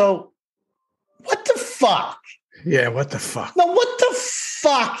 So what the fuck? Yeah, what the fuck? No, what the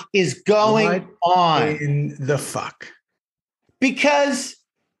fuck is going on? In the fuck? Because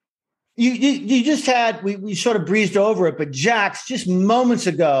you just had, we sort of breezed over it, but Jax just moments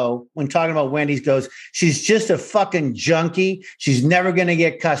ago when talking about Wendy's goes, she's just a fucking junkie. She's never going to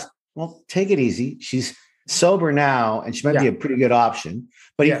get cussed. Well, take it easy. She's sober now and she might be a pretty good option,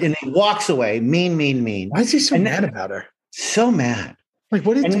 but and he walks away. Mean. Why is he so mad about her? So mad. Like,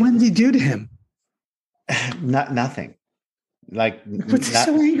 what did Wendy do to him? Nothing. Like, what's he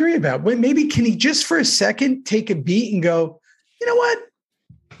so angry about? Maybe can he just for a second take a beat and go, you know what?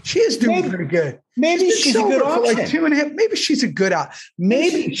 She is doing pretty good. Maybe she's a good option. Like 2.5. Maybe she's a good option.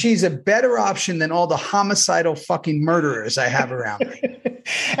 Maybe she's a better option than all the homicidal fucking murderers I have around me.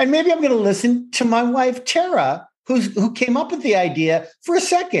 And maybe I'm going to listen to my wife, Tara, who came up with the idea for a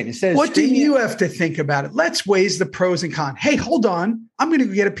second. Instead of what do you have to think about it? Let's weigh the pros and cons. Hey, hold on. I'm going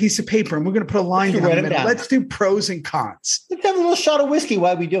to get a piece of paper and we're going to put a line down. Let's do pros and cons. Let's have a little shot of whiskey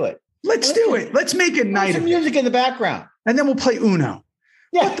while we do it. Let's do it. Let's make a night of music in the background. And then we'll play Uno.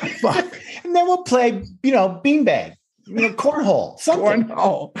 Yeah. What the fuck? And then we'll play, beanbag, cornhole. Something.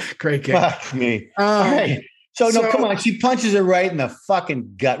 Cornhole. Great game. Fuck me. All right. So no, come on. She punches her right in the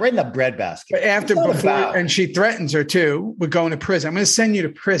fucking gut, right in the breadbasket. And she threatens her too with going to prison. I'm going to send you to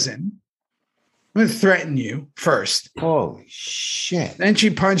prison. I'm going to threaten you first. Holy shit. Then she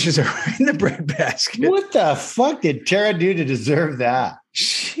punches her right in the breadbasket. What the fuck did Tara do to deserve that?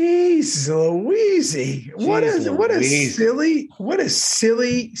 Jeez Louise. What a silly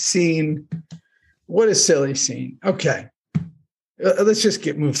scene. What a silly scene. Okay. Let's just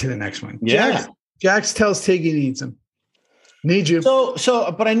moved to the next one. Yeah. Jax tells Tig he needs him. Need you.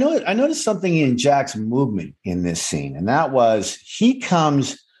 But I noticed something in Jack's movement in this scene, and that was he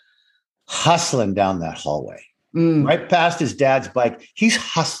comes hustling down that hallway, right past his dad's bike. He's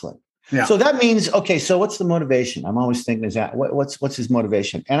hustling. Yeah. So that means, okay, so what's the motivation? I'm always thinking, is that what's his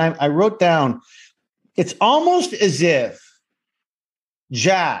motivation? And I wrote down, it's almost as if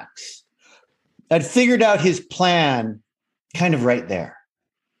Jax had figured out his plan kind of right there.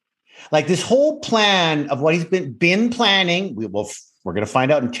 Like this whole plan of what he's been planning, we're going to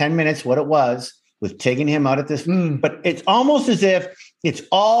find out in 10 minutes what it was with taking him out at this. But it's almost as if it's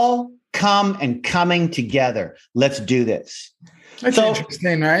all coming together. Let's do this. That's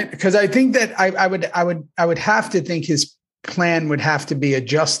interesting, right? Because I think that I would have to think his plan would have to be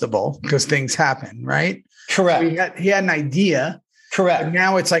adjustable because things happen, right? Correct. So he had an idea. Correct. But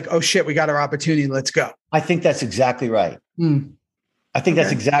now it's like, oh shit, we got our opportunity. Let's go. I think that's exactly right.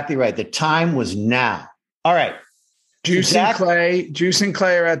 That's exactly right. The time was now. All right. Juice and Clay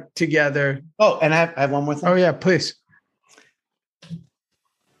are together. Oh, and I have one more thing. Oh yeah, please.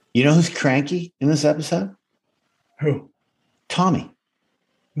 You know who's cranky in this episode? Who? Tommy.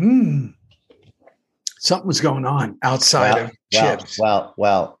 Something was going on outside of Chips.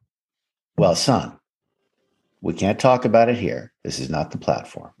 Well, son, we can't talk about it here. This is not the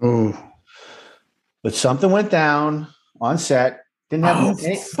platform. Ooh. But something went down on set. Didn't have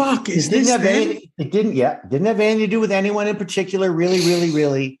anything to do with anyone in particular,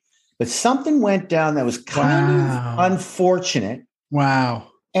 really. But something went down that was kind of unfortunate. Wow.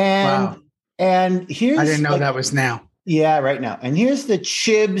 And here's I didn't know that was now. Yeah, right now. And here's the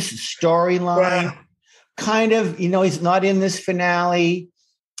Chibs storyline. Wow. Kind of, he's not in this finale.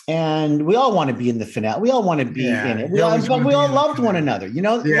 And we all want to be in the finale. We all want to be in it. We all loved one another. A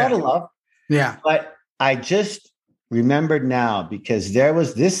lot of love. Yeah. But I just remembered now because there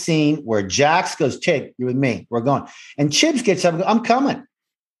was this scene where Jax goes, Tig, you're with me. We're going. And Chibs gets up and goes, I'm coming.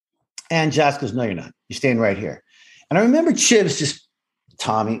 And Jax goes, no, you're not. You're staying right here. And I remember Chibs just,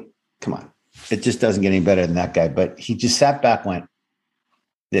 Tommy, come on. It just doesn't get any better than that guy. But he just sat back, went,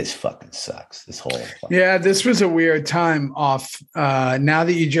 this fucking sucks. This whole this was a weird time off. Now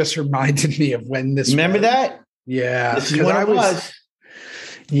that you just reminded me of when this remember was. That? Yeah. This is when I was.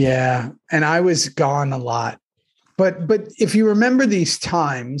 Yeah. And I was gone a lot. But if you remember these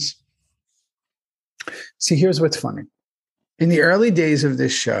times, see, here's what's funny. In the early days of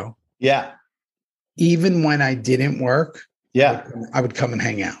this show, even when I didn't work, I would come and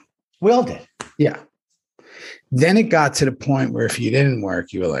hang out. We all did. Yeah. Then it got to the point where if you didn't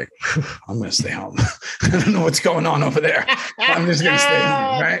work, you were like, I'm going to stay home. I don't know what's going on over there. I'm just going to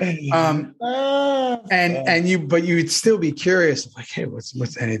stay home. Right. But you would still be curious, like, hey,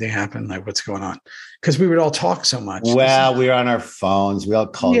 what's anything happen? Like, what's going on? Because we would all talk so much. Well, we were on our phones. We all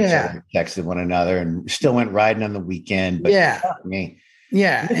called each other, texted one another, and still went riding on the weekend. But me.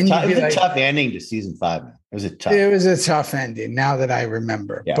 Yeah. It was a tough ending to season 5, man. It was a tough ending now that I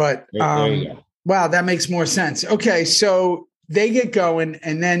remember. Yeah. But there you go. Wow, that makes more sense. Okay, so they get going,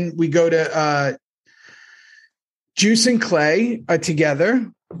 and then we go to Juice and Clay are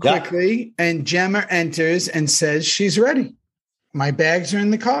together quickly, and Gemma enters and says she's ready. My bags are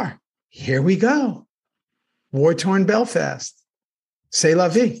in the car. Here we go. War-torn Belfast. C'est la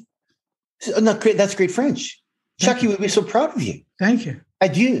vie. No, that's great French. Chucky would be so proud of you. Thank you.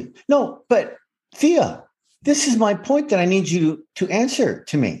 Adieu. No, but Thea, this is my point that I need you to answer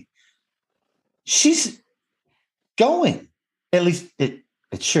to me. She's going. At least it's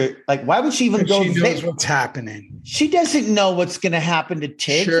sure. Like, why would she even go? She knows what's happening. She doesn't know what's going to happen to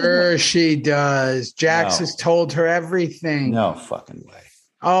Tig. Sure, she does. Jax has told her everything. No fucking way.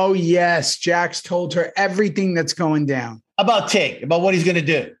 Oh, yes. Jax told her everything that's going down. About Tig, about what he's going to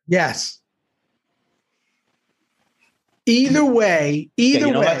do. Yes. Either way.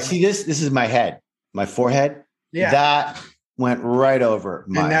 What? See, this is my head, my forehead. Yeah. That went right over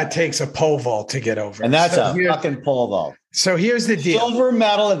my and that head. Takes a pole vault to get over. And that's a fucking pole vault. So here's the deal. Silver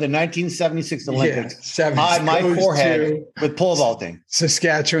medal at the 1976 Olympics. My forehead with pole vaulting.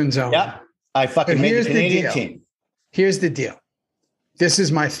 Saskatchewan's own. Yep. I fucking made the Canadian team. Here's the deal. This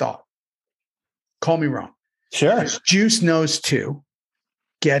is my thought. Call me wrong. Sure. Juice knows too.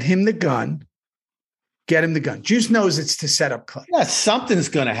 Get him the gun. get him the gun. Juice knows it's to set up Clay. Yeah, something's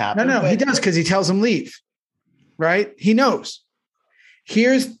going to happen. No, he does because he tells him leave, right? He knows.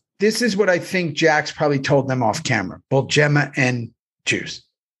 This is what I think Jax probably told them off camera, both Gemma and Juice.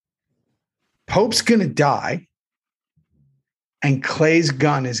 Pope's going to die, and Clay's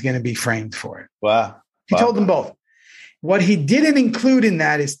gun is going to be framed for it. Wow. He told them both. What he didn't include in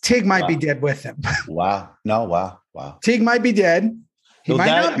that is Tig might be dead with him. Wow. No, wow. Tig might be dead. He might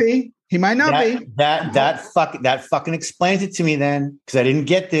not be. He might not be. That fucking explains it to me then, because I didn't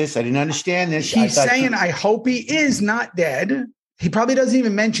get this. I didn't understand this. He's saying, I hope he is not dead. He probably doesn't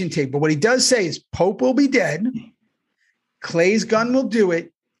even mention Tig, but what he does say is Pope will be dead. Clay's gun will do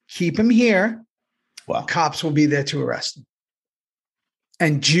it. Keep him here. Wow. Cops will be there to arrest him.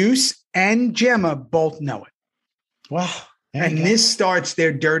 And Juice and Gemma both know it. Wow. And this starts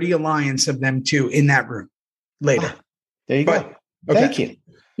their dirty alliance of them two in that room later. There you go. Thank you.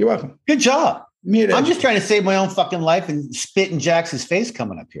 You're welcome. Good job. I'm just trying to save my own fucking life and spit in Jax's face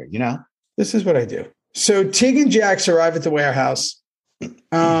coming up here, This is what I do. So Tig and Jax arrive at the warehouse.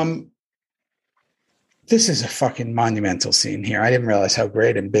 This is a fucking monumental scene here. I didn't realize how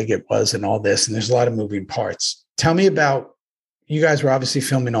great and big it was and all this. And there's a lot of moving parts. Tell me about, you guys were obviously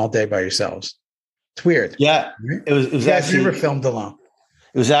filming all day by yourselves. It's weird. Yeah. Right? It was actually never filmed alone.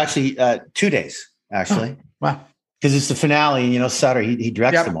 It was actually 2 days, actually. Oh, wow. Because it's the finale, and Sutter, he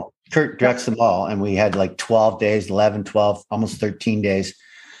directs them all. Kurt directs them all. And we had like 12 days, 11, 12, almost 13 days.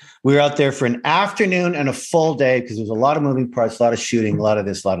 We were out there for an afternoon and a full day because there was a lot of moving parts, a lot of shooting, a lot of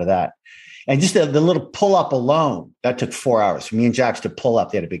this, a lot of that. And just the little pull up alone, that took 4 hours for me and Jax to pull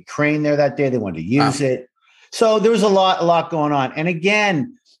up. They had a big crane there that day. They wanted to use it. So there was a lot going on. And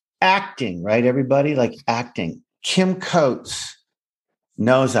again, acting, right? Everybody like acting. Kim Coates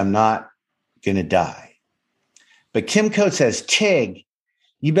knows I'm not going to die. But Kim Coates says, Tig,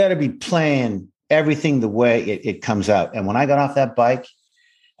 you better be playing everything the way it comes out. And when I got off that bike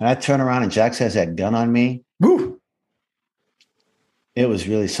and I turn around and Jax has that gun on me, woo, it was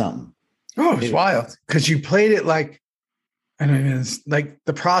really something. Oh, it's wild. Because you played it like, I don't know, it's like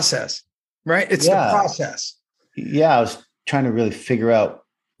the process, right? It's the process. Yeah, I was trying to really figure out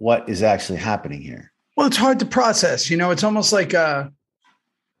what is actually happening here. Well, it's hard to process. It's almost like the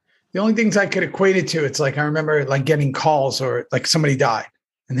only things I could equate it to, it's like I remember like getting calls or like somebody died.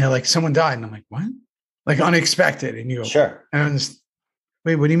 And they're like, someone died. And I'm like, what? Like unexpected. And you go, sure. And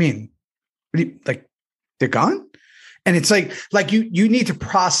wait, what do you mean? Like they're gone? And it's like you need to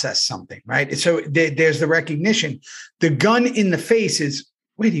process something, right? So there's the recognition. The gun in the face is,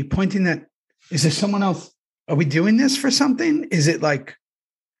 wait, are you pointing that? Is there someone else? Are we doing this for something? Is it like,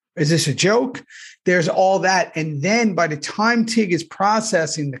 is this a joke? There's all that. And then by the time Tig is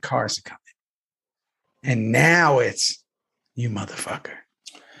processing, the cars are coming. And now it's, you motherfucker.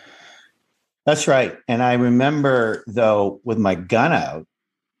 That's right. And I remember, though, with my gun out,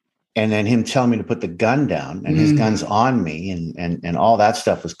 and then him telling me to put the gun down, and his gun's on me, and all that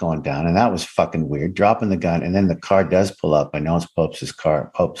stuff was going down. And that was fucking weird, dropping the gun. And then the car does pull up. I know it's Pope's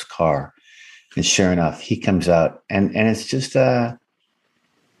car. And sure enough, he comes out, and it's just,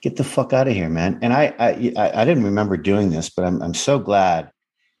 get the fuck out of here, man. And I didn't remember doing this, but I'm so glad.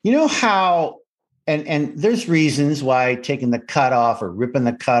 You know how, and there's reasons why taking the cut off or ripping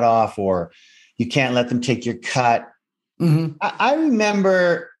the cut off, or you can't let them take your cut. Mm-hmm.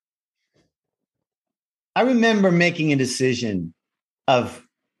 I remember making a decision of,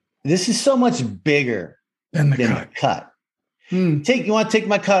 this is so much bigger than the cut. You want to take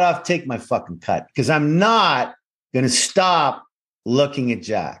my cut off? Take my fucking cut, because I'm not going to stop looking at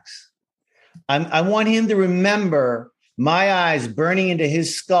Jax. I want him to remember my eyes burning into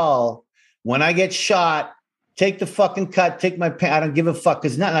his skull when I get shot. Take the fucking cut. Take my pen. I don't give a fuck,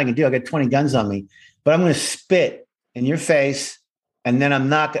 because nothing I can do. I got 20 guns on me, but I'm going to spit in your face. And then I'm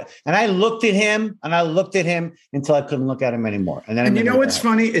not going to. And I looked at him until I couldn't look at him anymore. And then, and you know what's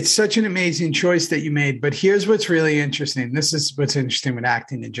funny? It's such an amazing choice that you made. But here's what's really interesting. This is what's interesting with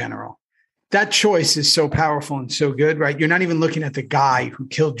acting in general. That choice is so powerful and so good, right? You're not even looking at the guy who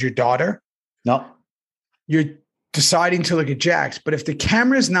killed your daughter. No. You're deciding to look at Jax. But if the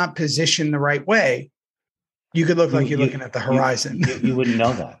camera's not positioned the right way, you could look like you're looking at the horizon. You wouldn't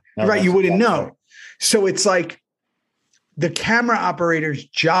know that. No, right. You wouldn't know. Right. So it's like, the camera operator's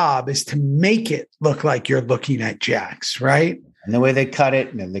job is to make it look like you're looking at Jax, right? And the way they cut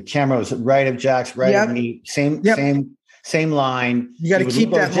it, and the camera was right of Jax, right of me, same line. You got to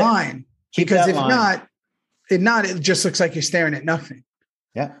keep that line, because if not, it just looks like you're staring at nothing.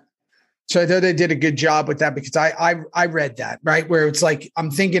 Yeah. So I thought they did a good job with that because I read that, right? Where it's like,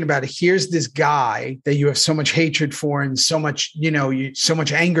 I'm thinking about it. Here's this guy that you have so much hatred for and so much, so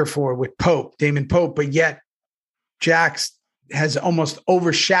much anger for with Pope, Damon Pope, but yet Jax has almost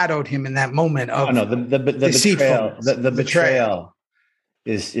overshadowed him in that moment of the betrayal. The betrayal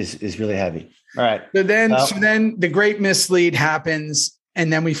is really heavy. All right. So then the great mislead happens.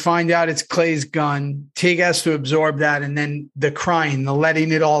 And then we find out it's Clay's gun. Tig has to absorb that. And then the crying, the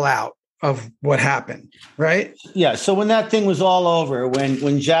letting it all out of what happened, right? Yeah. So when that thing was all over,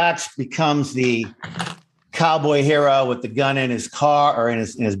 when Jax becomes the cowboy hero with the gun in his car or in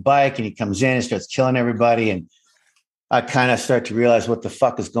his bike, and he comes in and starts killing everybody, and I kind of start to realize what the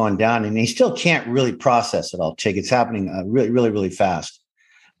fuck is going down, and he still can't really process it all. Tig, it's happening really, really, really fast.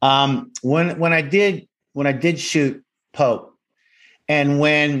 When I did shoot Pope, and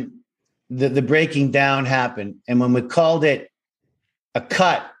when the breaking down happened, and when we called it a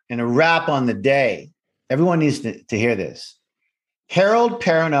cut and a wrap on the day, everyone needs to hear this. Harold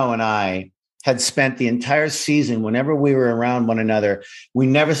Perrineau and I had spent the entire season, whenever we were around one another, we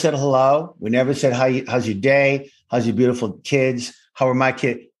never said hello. We never said, how's your day? How's your beautiful kids? How are my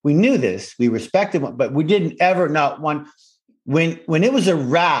kids? We knew this. We respected them, but we didn't ever, not one. When it was a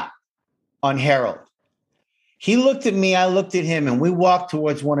wrap on Harold, he looked at me, I looked at him, and we walked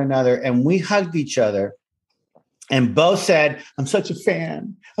towards one another, and we hugged each other. And Bo said, I'm such a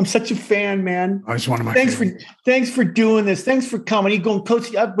fan. I'm such a fan, man. Oh, it's one of my thanks for doing this. Thanks for coming. You're going,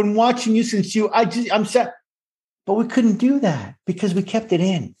 Coach, I've been watching you since I'm set. But we couldn't do that because we kept it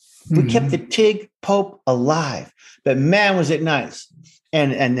in. We kept the Tig Pope alive. But man, was it nice.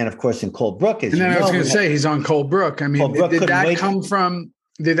 And then, of course, in Colebrook. I was going to say, he's on Colebrook. I mean,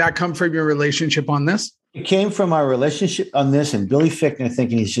 did that come from your relationship on this? It came from our relationship on this, and Billy Fichtner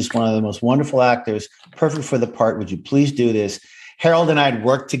thinking he's just one of the most wonderful actors, perfect for the part. Would you please do this? Harold and I had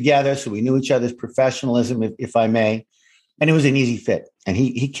worked together, so we knew each other's professionalism, if I may. And it was an easy fit. And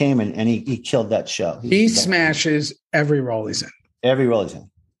he came and he killed that show. He smashes every role he's in. Every role he's in.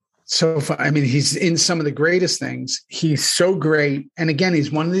 So, I mean, he's in some of the greatest things. He's so great. And again,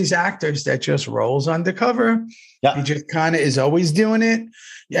 he's one of these actors that just rolls undercover. Yeah. He just kind of is always doing it.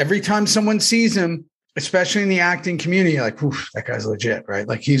 Every time someone sees him, especially in the acting community, you're like, oof, that guy's legit, right?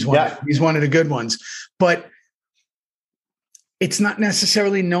 Like he's one of the good ones. But it's not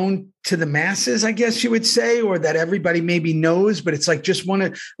necessarily known to the masses, I guess you would say, or that everybody maybe knows, but it's like just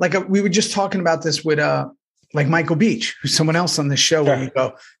we were just talking about this with like Michael Beach, who's someone else on the show where you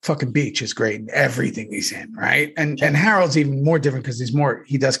go, fucking Beach is great in everything he's in, right? And Harold's even more different because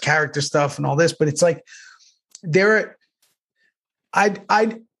he does character stuff and all this, but it's like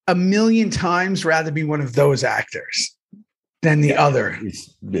I'd a million times rather be one of those actors than the other. He's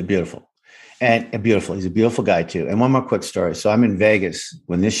beautiful. And beautiful. He's a beautiful guy too. And one more quick story. So I'm in Vegas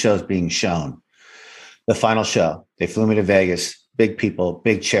when this show's being shown, the final show. They flew me to Vegas, big people,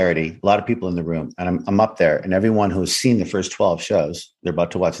 big charity, a lot of people in the room. And I'm up there, and everyone who's seen the first 12 shows, they're about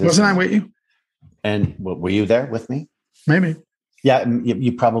to watch this. Wasn't I with you? And were you there with me? Maybe. Yeah,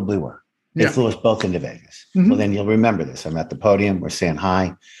 you probably were. They flew us both into Vegas. Mm-hmm. Well, then you'll remember this. I'm at the podium. We're saying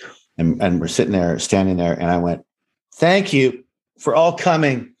hi. And we're standing there. And I went, thank you for all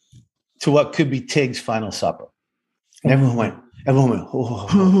coming to what could be Tig's final supper. And everyone went, oh.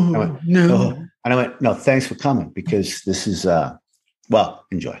 I went, no. Oh. And I went, no, thanks for coming, because this is,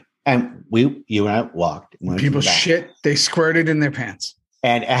 enjoy. And you and I walked. People shit. They squirted in their pants.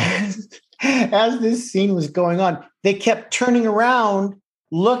 And as this scene was going on, they kept turning around,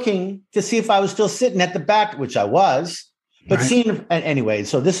 looking to see if I was still sitting at the back, which I was. But seeing anyway,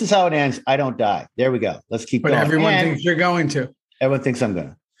 so this is how it ends. I don't die. There we go. Let's keep going. But everyone thinks you're going to. Everyone thinks I'm going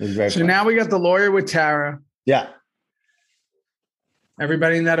to. So now we got the lawyer with Tara. Yeah.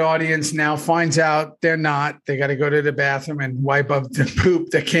 Everybody in that audience now finds out they're not. They got to go to the bathroom and wipe up the poop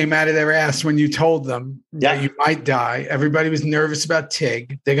that came out of their ass when you told them that you might die. Everybody was nervous about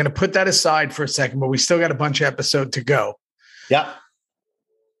Tig. They're going to put that aside for a second, but we still got a bunch of episode to go. Yeah.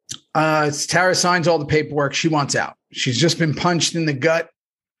 Tara signs all the paperwork. She wants out. She's just been punched in the gut.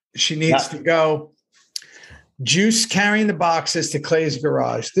 She needs to go. Juice carrying the boxes to Clay's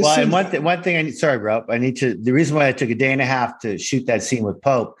garage. One thing sorry, Rob. The reason why I took a day and a half to shoot that scene with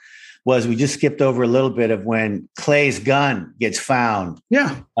Pope was we just skipped over a little bit of when Clay's gun gets found.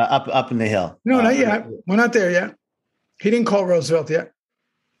 Yeah. Up in the hill. No, not yet. We're not there yet. He didn't call Roosevelt yet.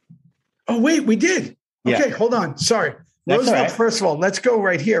 Oh, wait, we did. Okay, hold on. Sorry. That's Roosevelt, right. First of all, let's go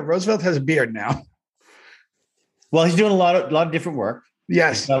right here. Roosevelt has a beard now. Well, he's doing a lot of different work.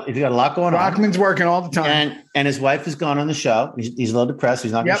 Yes. He's got a lot going on. Rockman's working all the time. And his wife is gone on the show. He's a little depressed.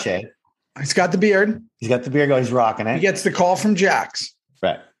 He's not going to shave. He's got the beard. He's got the beard going. He's rocking it. He gets the call from Jax.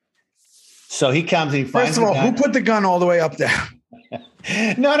 Right. So he comes and he finds. First of all, who put the gun all the way up there?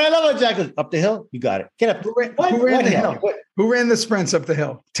 No, I love what Jack goes up the hill. You got it. Get up. Who ran the hill? Who ran the sprints up the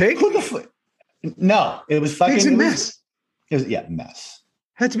hill? Tig? No, it was fucking Tig's a mess. It was mess.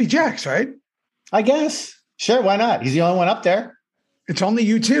 Had to be Jack's, right? I guess. Sure, why not? He's the only one up there. It's only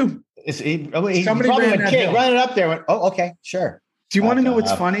you two. He probably went Tig running up there. Went, oh, okay, sure. Do you want to know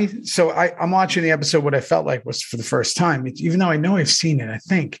what's funny? So I'm watching the episode. What I felt like was for the first time, even though I know I've seen it, I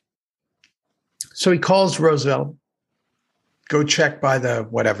think. So he calls Roosevelt. Go check by the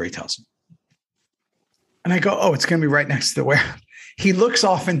whatever he tells him. And I go, oh, it's going to be right next to the warehouse. He looks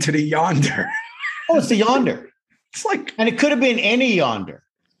off into the yonder. Oh, it's the yonder. It's like, and it could have been any yonder.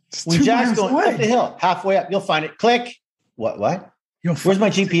 When Jack's going up the hill, halfway up, you'll find it. Click. What? Where's my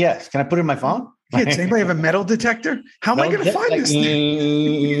GPS? Can I put it in my phone? Yeah, does anybody have a metal detector? How am I going to find this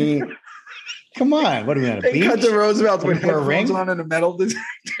thing? Come on. What are we on a beach? They cut the Roosevelt with headphones on and a metal detector.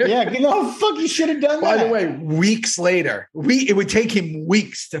 Yeah, fuck, you should have done that. By the way, weeks later, it would take him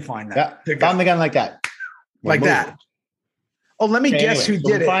weeks to find that. Yeah, found the gun like that. Like that. Oh, let me guess who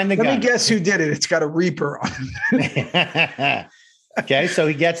did it. Let me guess who did it. It's got a Reaper on it. Okay, so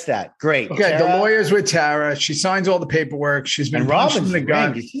he gets that. Great. Okay, Tara, the lawyer's with Tara. She signs all the paperwork. She's been Robin's the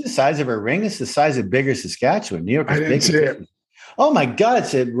gun. You see the size of her ring? It's the size of bigger Saskatchewan. New York is big. See it. Oh my God!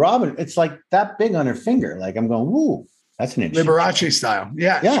 It's Robin. It's like that big on her finger. Like I'm going, woo, that's an interesting. Liberace style.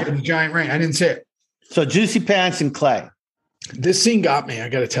 Yeah. She had a giant ring. I didn't see it. So Juicy Pants and Clay. This scene got me. I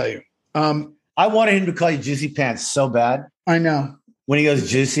got to tell you. I wanted him to call you Juicy Pants so bad. I know. When he goes,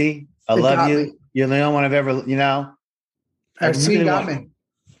 Juicy, I love you. Me. You're the only one I've ever, That scene got me.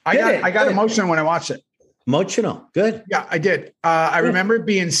 I got emotional when I watched it. Emotional. Good. Yeah, I did. I remember it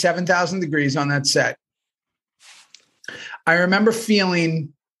being 7,000 degrees on that set. I remember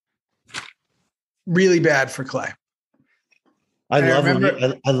feeling really bad for Clay. I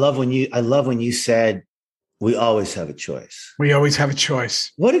love when you said we always have a choice. We always have a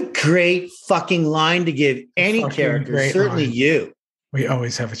choice. What a great fucking line to give any character, certainly line. You. We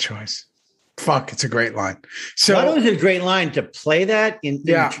always have a choice. Fuck, it's a great line. So not only is it a great line to play that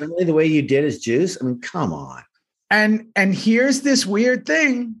internally the way you did as Juice. I mean, come on. And here's this weird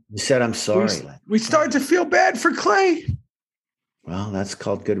thing. You said, I'm sorry. We start to feel bad for Clay. Well, that's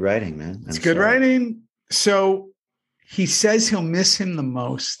called good writing, man. It's good writing. So he says he'll miss him the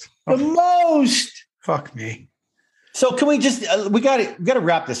most. The most. Fuck me. So can we just we got to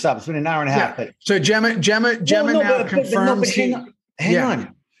wrap this up. It's been an hour and a half. But so Gemma now confirms. Hang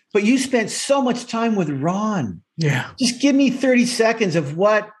on. But you spent so much time with Ron. Yeah. Just give me 30 seconds of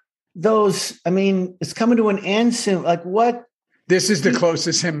what those. I mean, it's coming to an end soon. Like what? This is the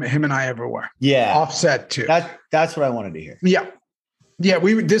closest him and I ever were. Yeah. Offset too. That's what I wanted to hear. Yeah. Yeah.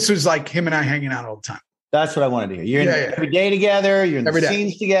 This was like him and I hanging out all the time. That's what I wanted to hear. You're in every day together. You're in the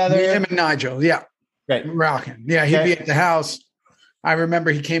scenes together. Him and Nigel. Yeah. Right. Rocking. Yeah. He'd be at the house. I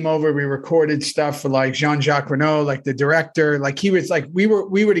remember he came over. We recorded stuff for like Jean-Jacques Renault, like the director. Like he was like we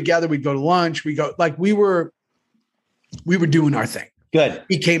were together. We'd go to lunch. We were doing our thing. Good.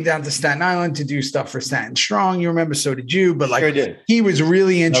 He came down to Staten Island to do stuff for Staten Strong. You remember? So did you. But like, sure did. He was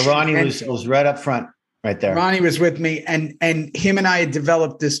really interested. Ronnie was right up front, right there. Ronnie was with me, and him and I had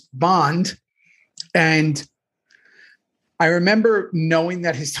developed this bond. And I remember knowing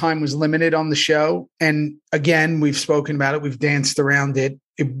that his time was limited on the show. And again, we've spoken about it. We've danced around it.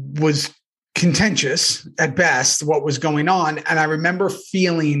 It was contentious at best, what was going on. And I remember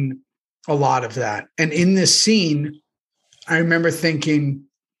feeling a lot of that. And in this scene, I remember thinking,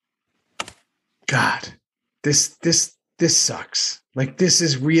 God, this sucks. Like, this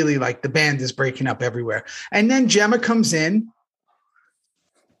is really like the band is breaking up everywhere. And then Gemma comes in.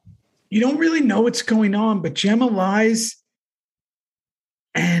 You don't really know what's going on, but Gemma lies.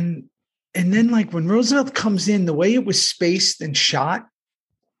 And then like when Roosevelt comes in, the way it was spaced and shot,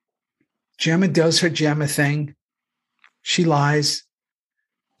 Gemma does her Gemma thing. She lies.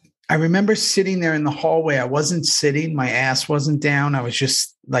 I remember sitting there in the hallway. I wasn't sitting. My ass wasn't down. I was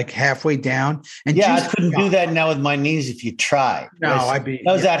just like halfway down. And yeah, I couldn't do that now with my knees if you try. No,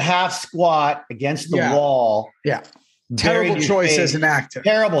 that half squat against the wall. Yeah. Terrible choice as an actor.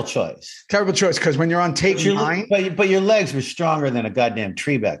 Terrible choice. Terrible choice because when you're on tape but your legs were stronger than a goddamn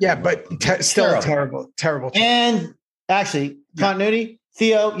tree back then. Yeah, but still terrible choice. And actually, continuity,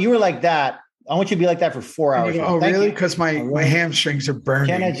 Theo, you were like that. I want you to be like that for 4 hours. Oh, really? Because my hamstrings are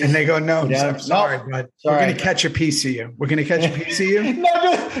burning. And they go, no, I'm sorry, bud. We're going to catch a piece of you. We're going to catch a piece of you.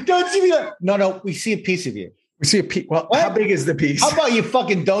 No, don't see me. No, we see a piece of you. We see a piece. Well, how big is the piece? How about you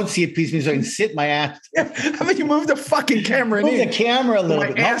fucking don't see a piece of me so I can sit in my ass? How about you move the fucking camera in? Move the camera a little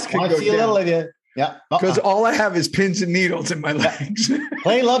bit. Ass I see a little of you. Yeah. Because all I have is pins and needles in my legs.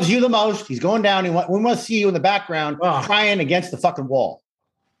 Clay loves you the most. He's going down. We want to see you in the background crying against the fucking wall.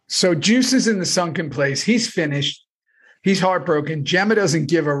 So Juice is in the sunken place. He's finished. He's heartbroken. Gemma doesn't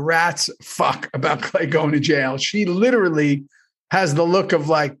give a rat's fuck about Clay going to jail. She literally has the look of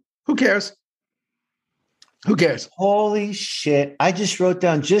like, who cares? Who cares? Holy shit. I just wrote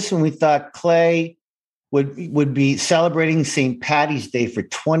down just when we thought Clay would be celebrating St. Paddy's Day for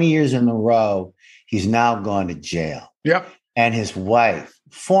 20 years in a row, he's now gone to jail. Yep. And his wife,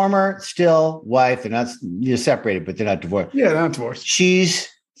 former still wife, you're separated, but they're not divorced. Yeah, they're not divorced. She's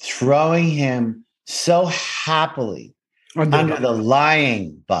throwing him so happily under the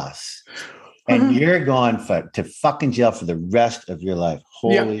lying bus. And you're going to fucking jail for the rest of your life.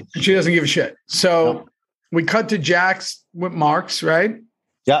 Holy shit. She doesn't give a shit. So we cut to Jax with Marks, right?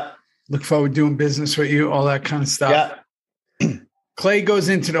 Yeah. Look forward to doing business with you, all that kind of stuff. Yeah. Clay goes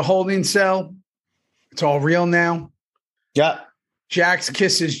into the holding cell. It's all real now. Yeah. Jax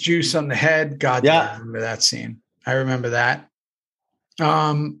kisses Juice on the head. God, I remember that scene. I remember that.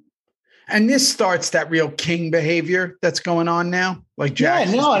 And this starts that real king behavior that's going on now. Like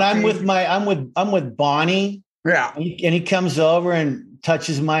Jax. Yeah, no, and I'm with Bonnie. Yeah. And he comes over and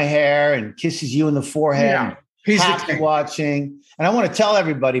touches my hair and kisses you in the forehead. Yeah. He's happy watching. And I want to tell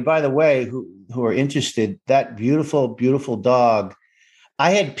everybody, by the way, who are interested, that beautiful, beautiful dog.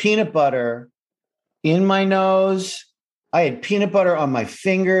 I had peanut butter in my nose. I had peanut butter on my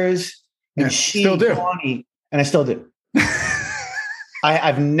fingers. And she still do. Bonnie, and I still do.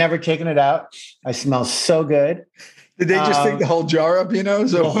 I've never taken it out. I smell so good. Did they just take the whole jar up your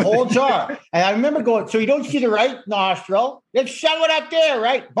nose? The whole jar. And I remember going, so you don't see the right nostril? Then shove it up there,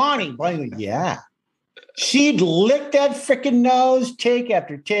 right? Bonnie went, yeah. She'd lick that freaking nose, take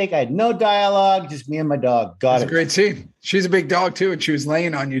after take. I had no dialogue, just me and my dog. Got it. Great scene. She's a big dog too, and she was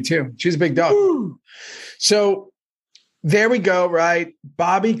laying on you too. She's a big dog. Woo. So there we go, right?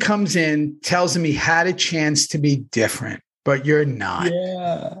 Bobby comes in, tells him he had a chance to be different, but you're not.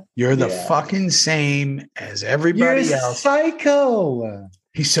 Yeah. You're the fucking same as everybody else. Psycho.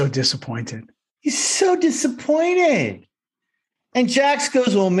 He's so disappointed. He's so disappointed. And Jax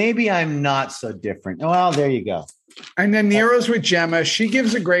goes, well, maybe I'm not so different. Well, there you go. And then Nero's with Gemma. She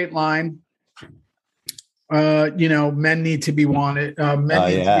gives a great line. Men need to be wanted. Men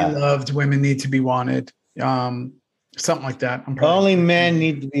need to be loved. Women need to be wanted. Something like that. Only men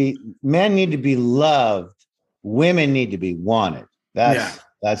need to be loved. Women need to be wanted.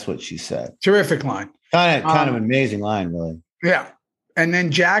 That's what she said. Terrific line. Kind of amazing line, really. Yeah. And then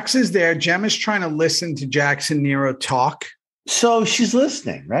Jax is there. Gemma's trying to listen to Jax and Nero talk. So she's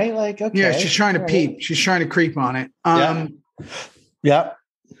listening, right? Like, okay. Yeah, she's trying to peep. She's trying to creep on it. Yeah.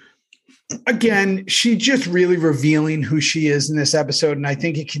 Again, she's just really revealing who she is in this episode. And I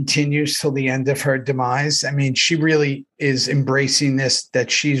think it continues till the end of her demise. I mean, she really is embracing this, that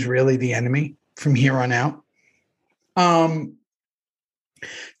she's really the enemy from here on out.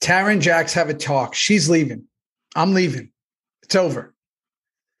 Tara and Jax have a talk. She's leaving. I'm leaving. It's over.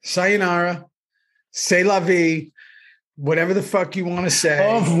 Sayonara. C'est la vie. Whatever the fuck you want to say.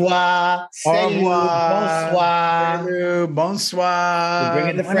 Au revoir. Au revoir. Bonsoir. Bonsoir. We're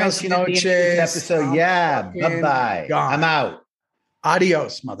bringing the French in the episode. Yeah. Bye-bye. Gone. I'm out.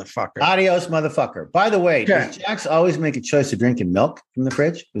 Adios, motherfucker. Adios, motherfucker. By the way, does Jax always make a choice of drinking milk from the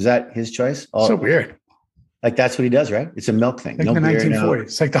fridge? Was that his choice? So weird. Like that's what he does, right? It's a milk thing. Like no the beer, 1940s.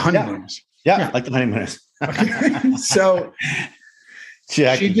 It's like the honeymooners. Yeah, like the honeymooners. Okay. So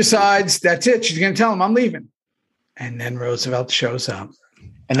she decides that's it. She's going to tell him, I'm leaving. And then Roosevelt shows up.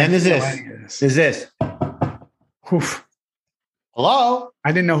 And then there's this. There's this. Oof. Hello?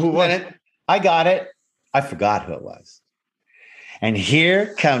 I didn't know who it was. I got it. I forgot who it was. And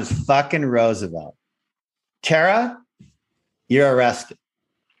here comes fucking Roosevelt. Tara, you're arrested.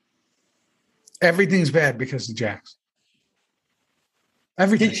 Everything's bad because of Jax.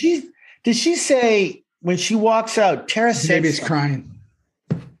 Everything. Did she say when she walks out, Tara said baby's crying.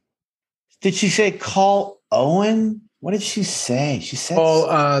 Did she say call Owen? What did she say? She said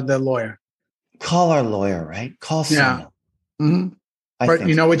call the lawyer. Call our lawyer, right? Call someone. Yeah. Mm-hmm. But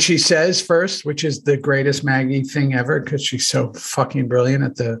you know what she says first, which is the greatest Maggie thing ever, because she's so fucking brilliant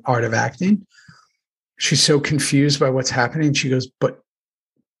at the art of acting. She's so confused by what's happening. She goes, but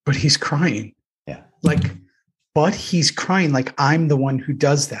he's crying. Yeah. Like, but he's crying. Like, I'm the one who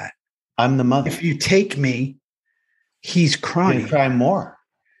does that. I'm the mother. If you take me, he's crying. He's crying more.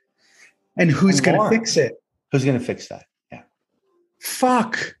 And who's going to fix it? Who's going to fix that? Yeah.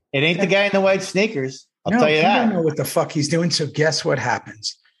 Fuck. It ain't the guy in the white sneakers. I'll tell you that. I don't know what the fuck he's doing. So guess what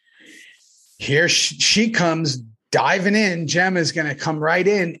happens? Here she comes diving in. Gemma's going to come right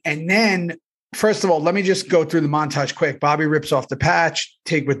in. And then first of all, let me just go through the montage quick. Bobby rips off the patch,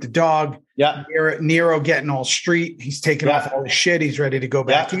 Tig with the dog. Yeah. Nero getting all street. He's taking off all his shit. He's ready to go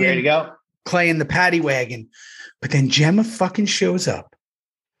back in. Ready to go. Clay in the paddy wagon. But then Gemma fucking shows up.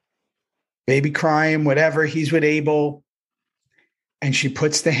 Baby crying, whatever. He's with Abel. And she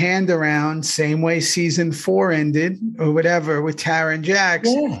puts the hand around, same way season 4 ended, or whatever, with Tara and Jax.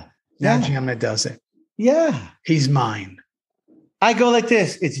 Yeah. Now Gemma does it. Yeah. He's mine. I go like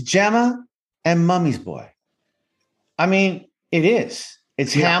this. It's Gemma and Mummy's Boy. I mean, it is.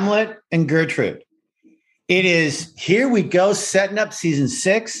 It's Hamlet and Gertrude. It is, here we go, setting up season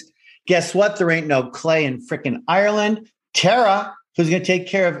 6. Guess what? There ain't no Clay in frickin' Ireland. Tara, who's going to take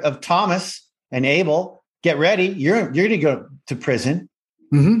care of Thomas and Abel, get ready. You're going to go to prison.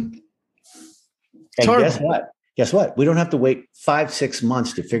 Mm-hmm. And guess what? We don't have to wait 5-6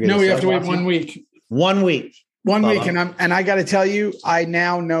 months to figure this out. No, we have to wait 1 week. 1 week. 1 week. And I got to tell you, I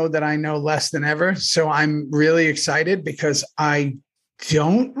now know that I know less than ever. So I'm really excited because I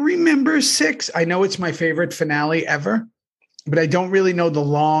don't remember 6. I know it's my favorite finale ever, but I don't really know the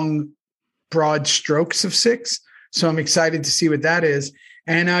long, broad strokes of 6. So I'm excited to see what that is.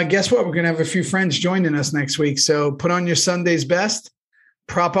 And guess what? We're going to have a few friends joining us next week. So put on your Sunday's best,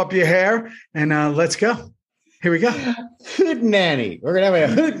 prop up your hair, and let's go. Here we go. Hoot nanny. We're going to have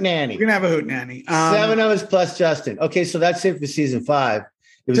a hoot nanny. We're going to have a hoot nanny. 7 of us plus Justin. Okay, so that's it for season 5.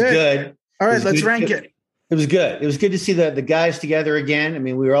 It was good. All right, let's rank it. It was good. It was good to see the guys together again. I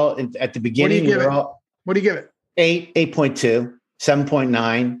mean, we were all at the beginning. What do you give it? 8, 8.2,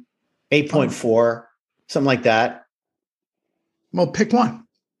 7.9, 8.4, something like that. Well, pick one.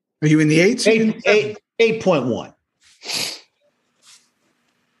 Are you in the 8s? 8.1.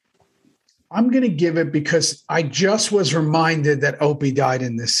 I'm going to give it because I just was reminded that Opie died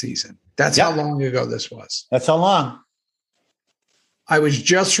in this season. That's how long ago this was. That's how long. I was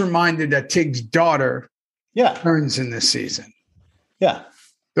just reminded that Tig's daughter turns in this season. Yeah.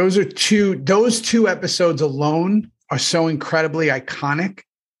 Those two episodes alone are so incredibly iconic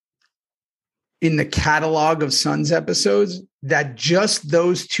in the catalog of Sons episodes that just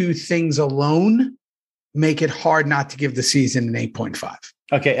those 2 things alone make it hard not to give the season an 8.5.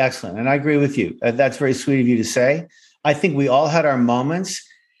 Okay, excellent. And I agree with you. That's very sweet of you to say. I think we all had our moments.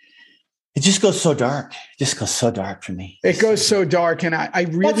 It just goes so dark. It just goes so dark for me. It goes so dark. And I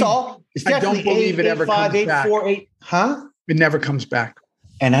really, that's all. I don't believe it ever comes back. 4, 8. Huh? It never comes back.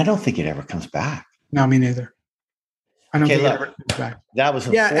 And I don't think it ever comes back. No, me neither. I don't think it ever comes back. That was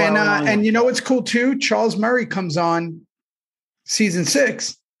and you know what's cool too? Charles Murray comes on season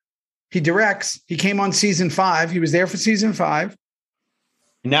 6. He directs. He came on season 5. He was there for season 5.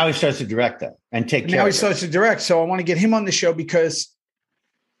 And now he starts to direct that and take care. Now he starts to direct. So I want to get him on the show because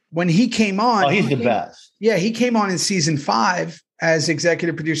when he came on, he's the best. Yeah, he came on in season 5 as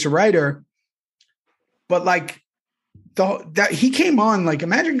executive producer writer. But like that he came on, like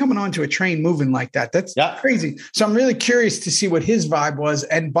imagine coming on to a train moving like that. That's crazy. So I'm really curious to see what his vibe was.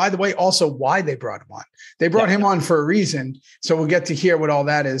 And by the way, also why they brought him on. They brought him on for a reason. So we'll get to hear what all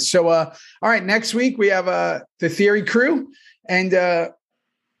that is. So all right, next week we have the Theory crew and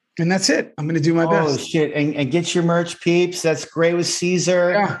that's it. I'm going to do my best. Oh, shit. And get your merch, peeps. That's great with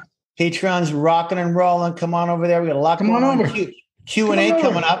Caesar. Yeah. Patreon's rocking and rolling. Come on over there. We got a lot going on. Q&A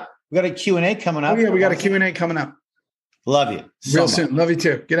coming up. We got a Q&A coming up. Oh, yeah, we got a Q&A coming up. Love you. Real soon. Love you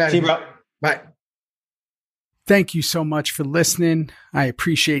too. Get out of here. Bro. Bye. Thank you so much for listening. I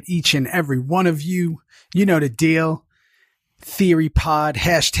appreciate each and every one of you. You know the deal. Theory Pod,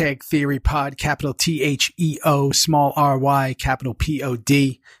 hashtag Theory Pod, capital THEO, small RY, capital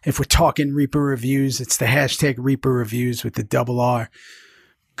POD. If we're talking Reaper Reviews, it's the hashtag Reaper Reviews with the double R.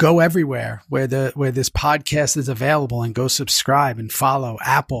 Go everywhere where this podcast is available and go subscribe and follow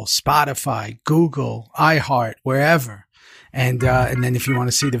Apple, Spotify, Google, iHeart, wherever. And then if you want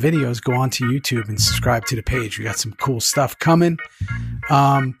to see the videos, go on to YouTube and subscribe to the page. We got some cool stuff coming.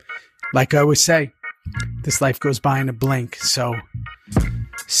 Like I always say, this life goes by in a blink. So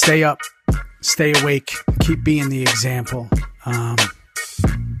stay up, stay awake, keep being the example. And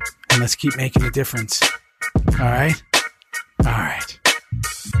let's keep making a difference. All right? All right.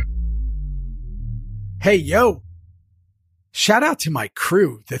 Hey, yo. Shout out to my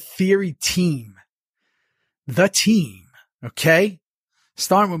crew, the Theory team. The team. Okay?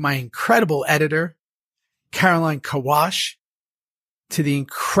 Starting with my incredible editor, Caroline Kawash, to the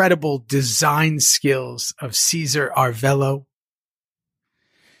incredible design skills of Cesar Arvello,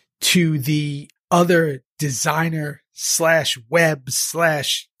 to the other designer / web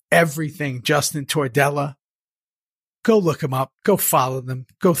 / everything, Justin Tordella. Go look them up. Go follow them.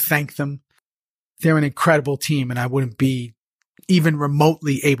 Go thank them. They're an incredible team, and I wouldn't be even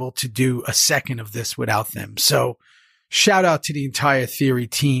remotely able to do a second of this without them. So shout out to the entire Theory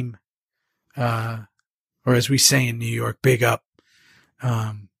team. Or as we say in New York, big up.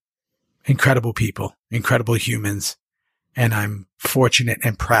 Incredible people, incredible humans. And I'm fortunate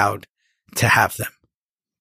and proud to have them.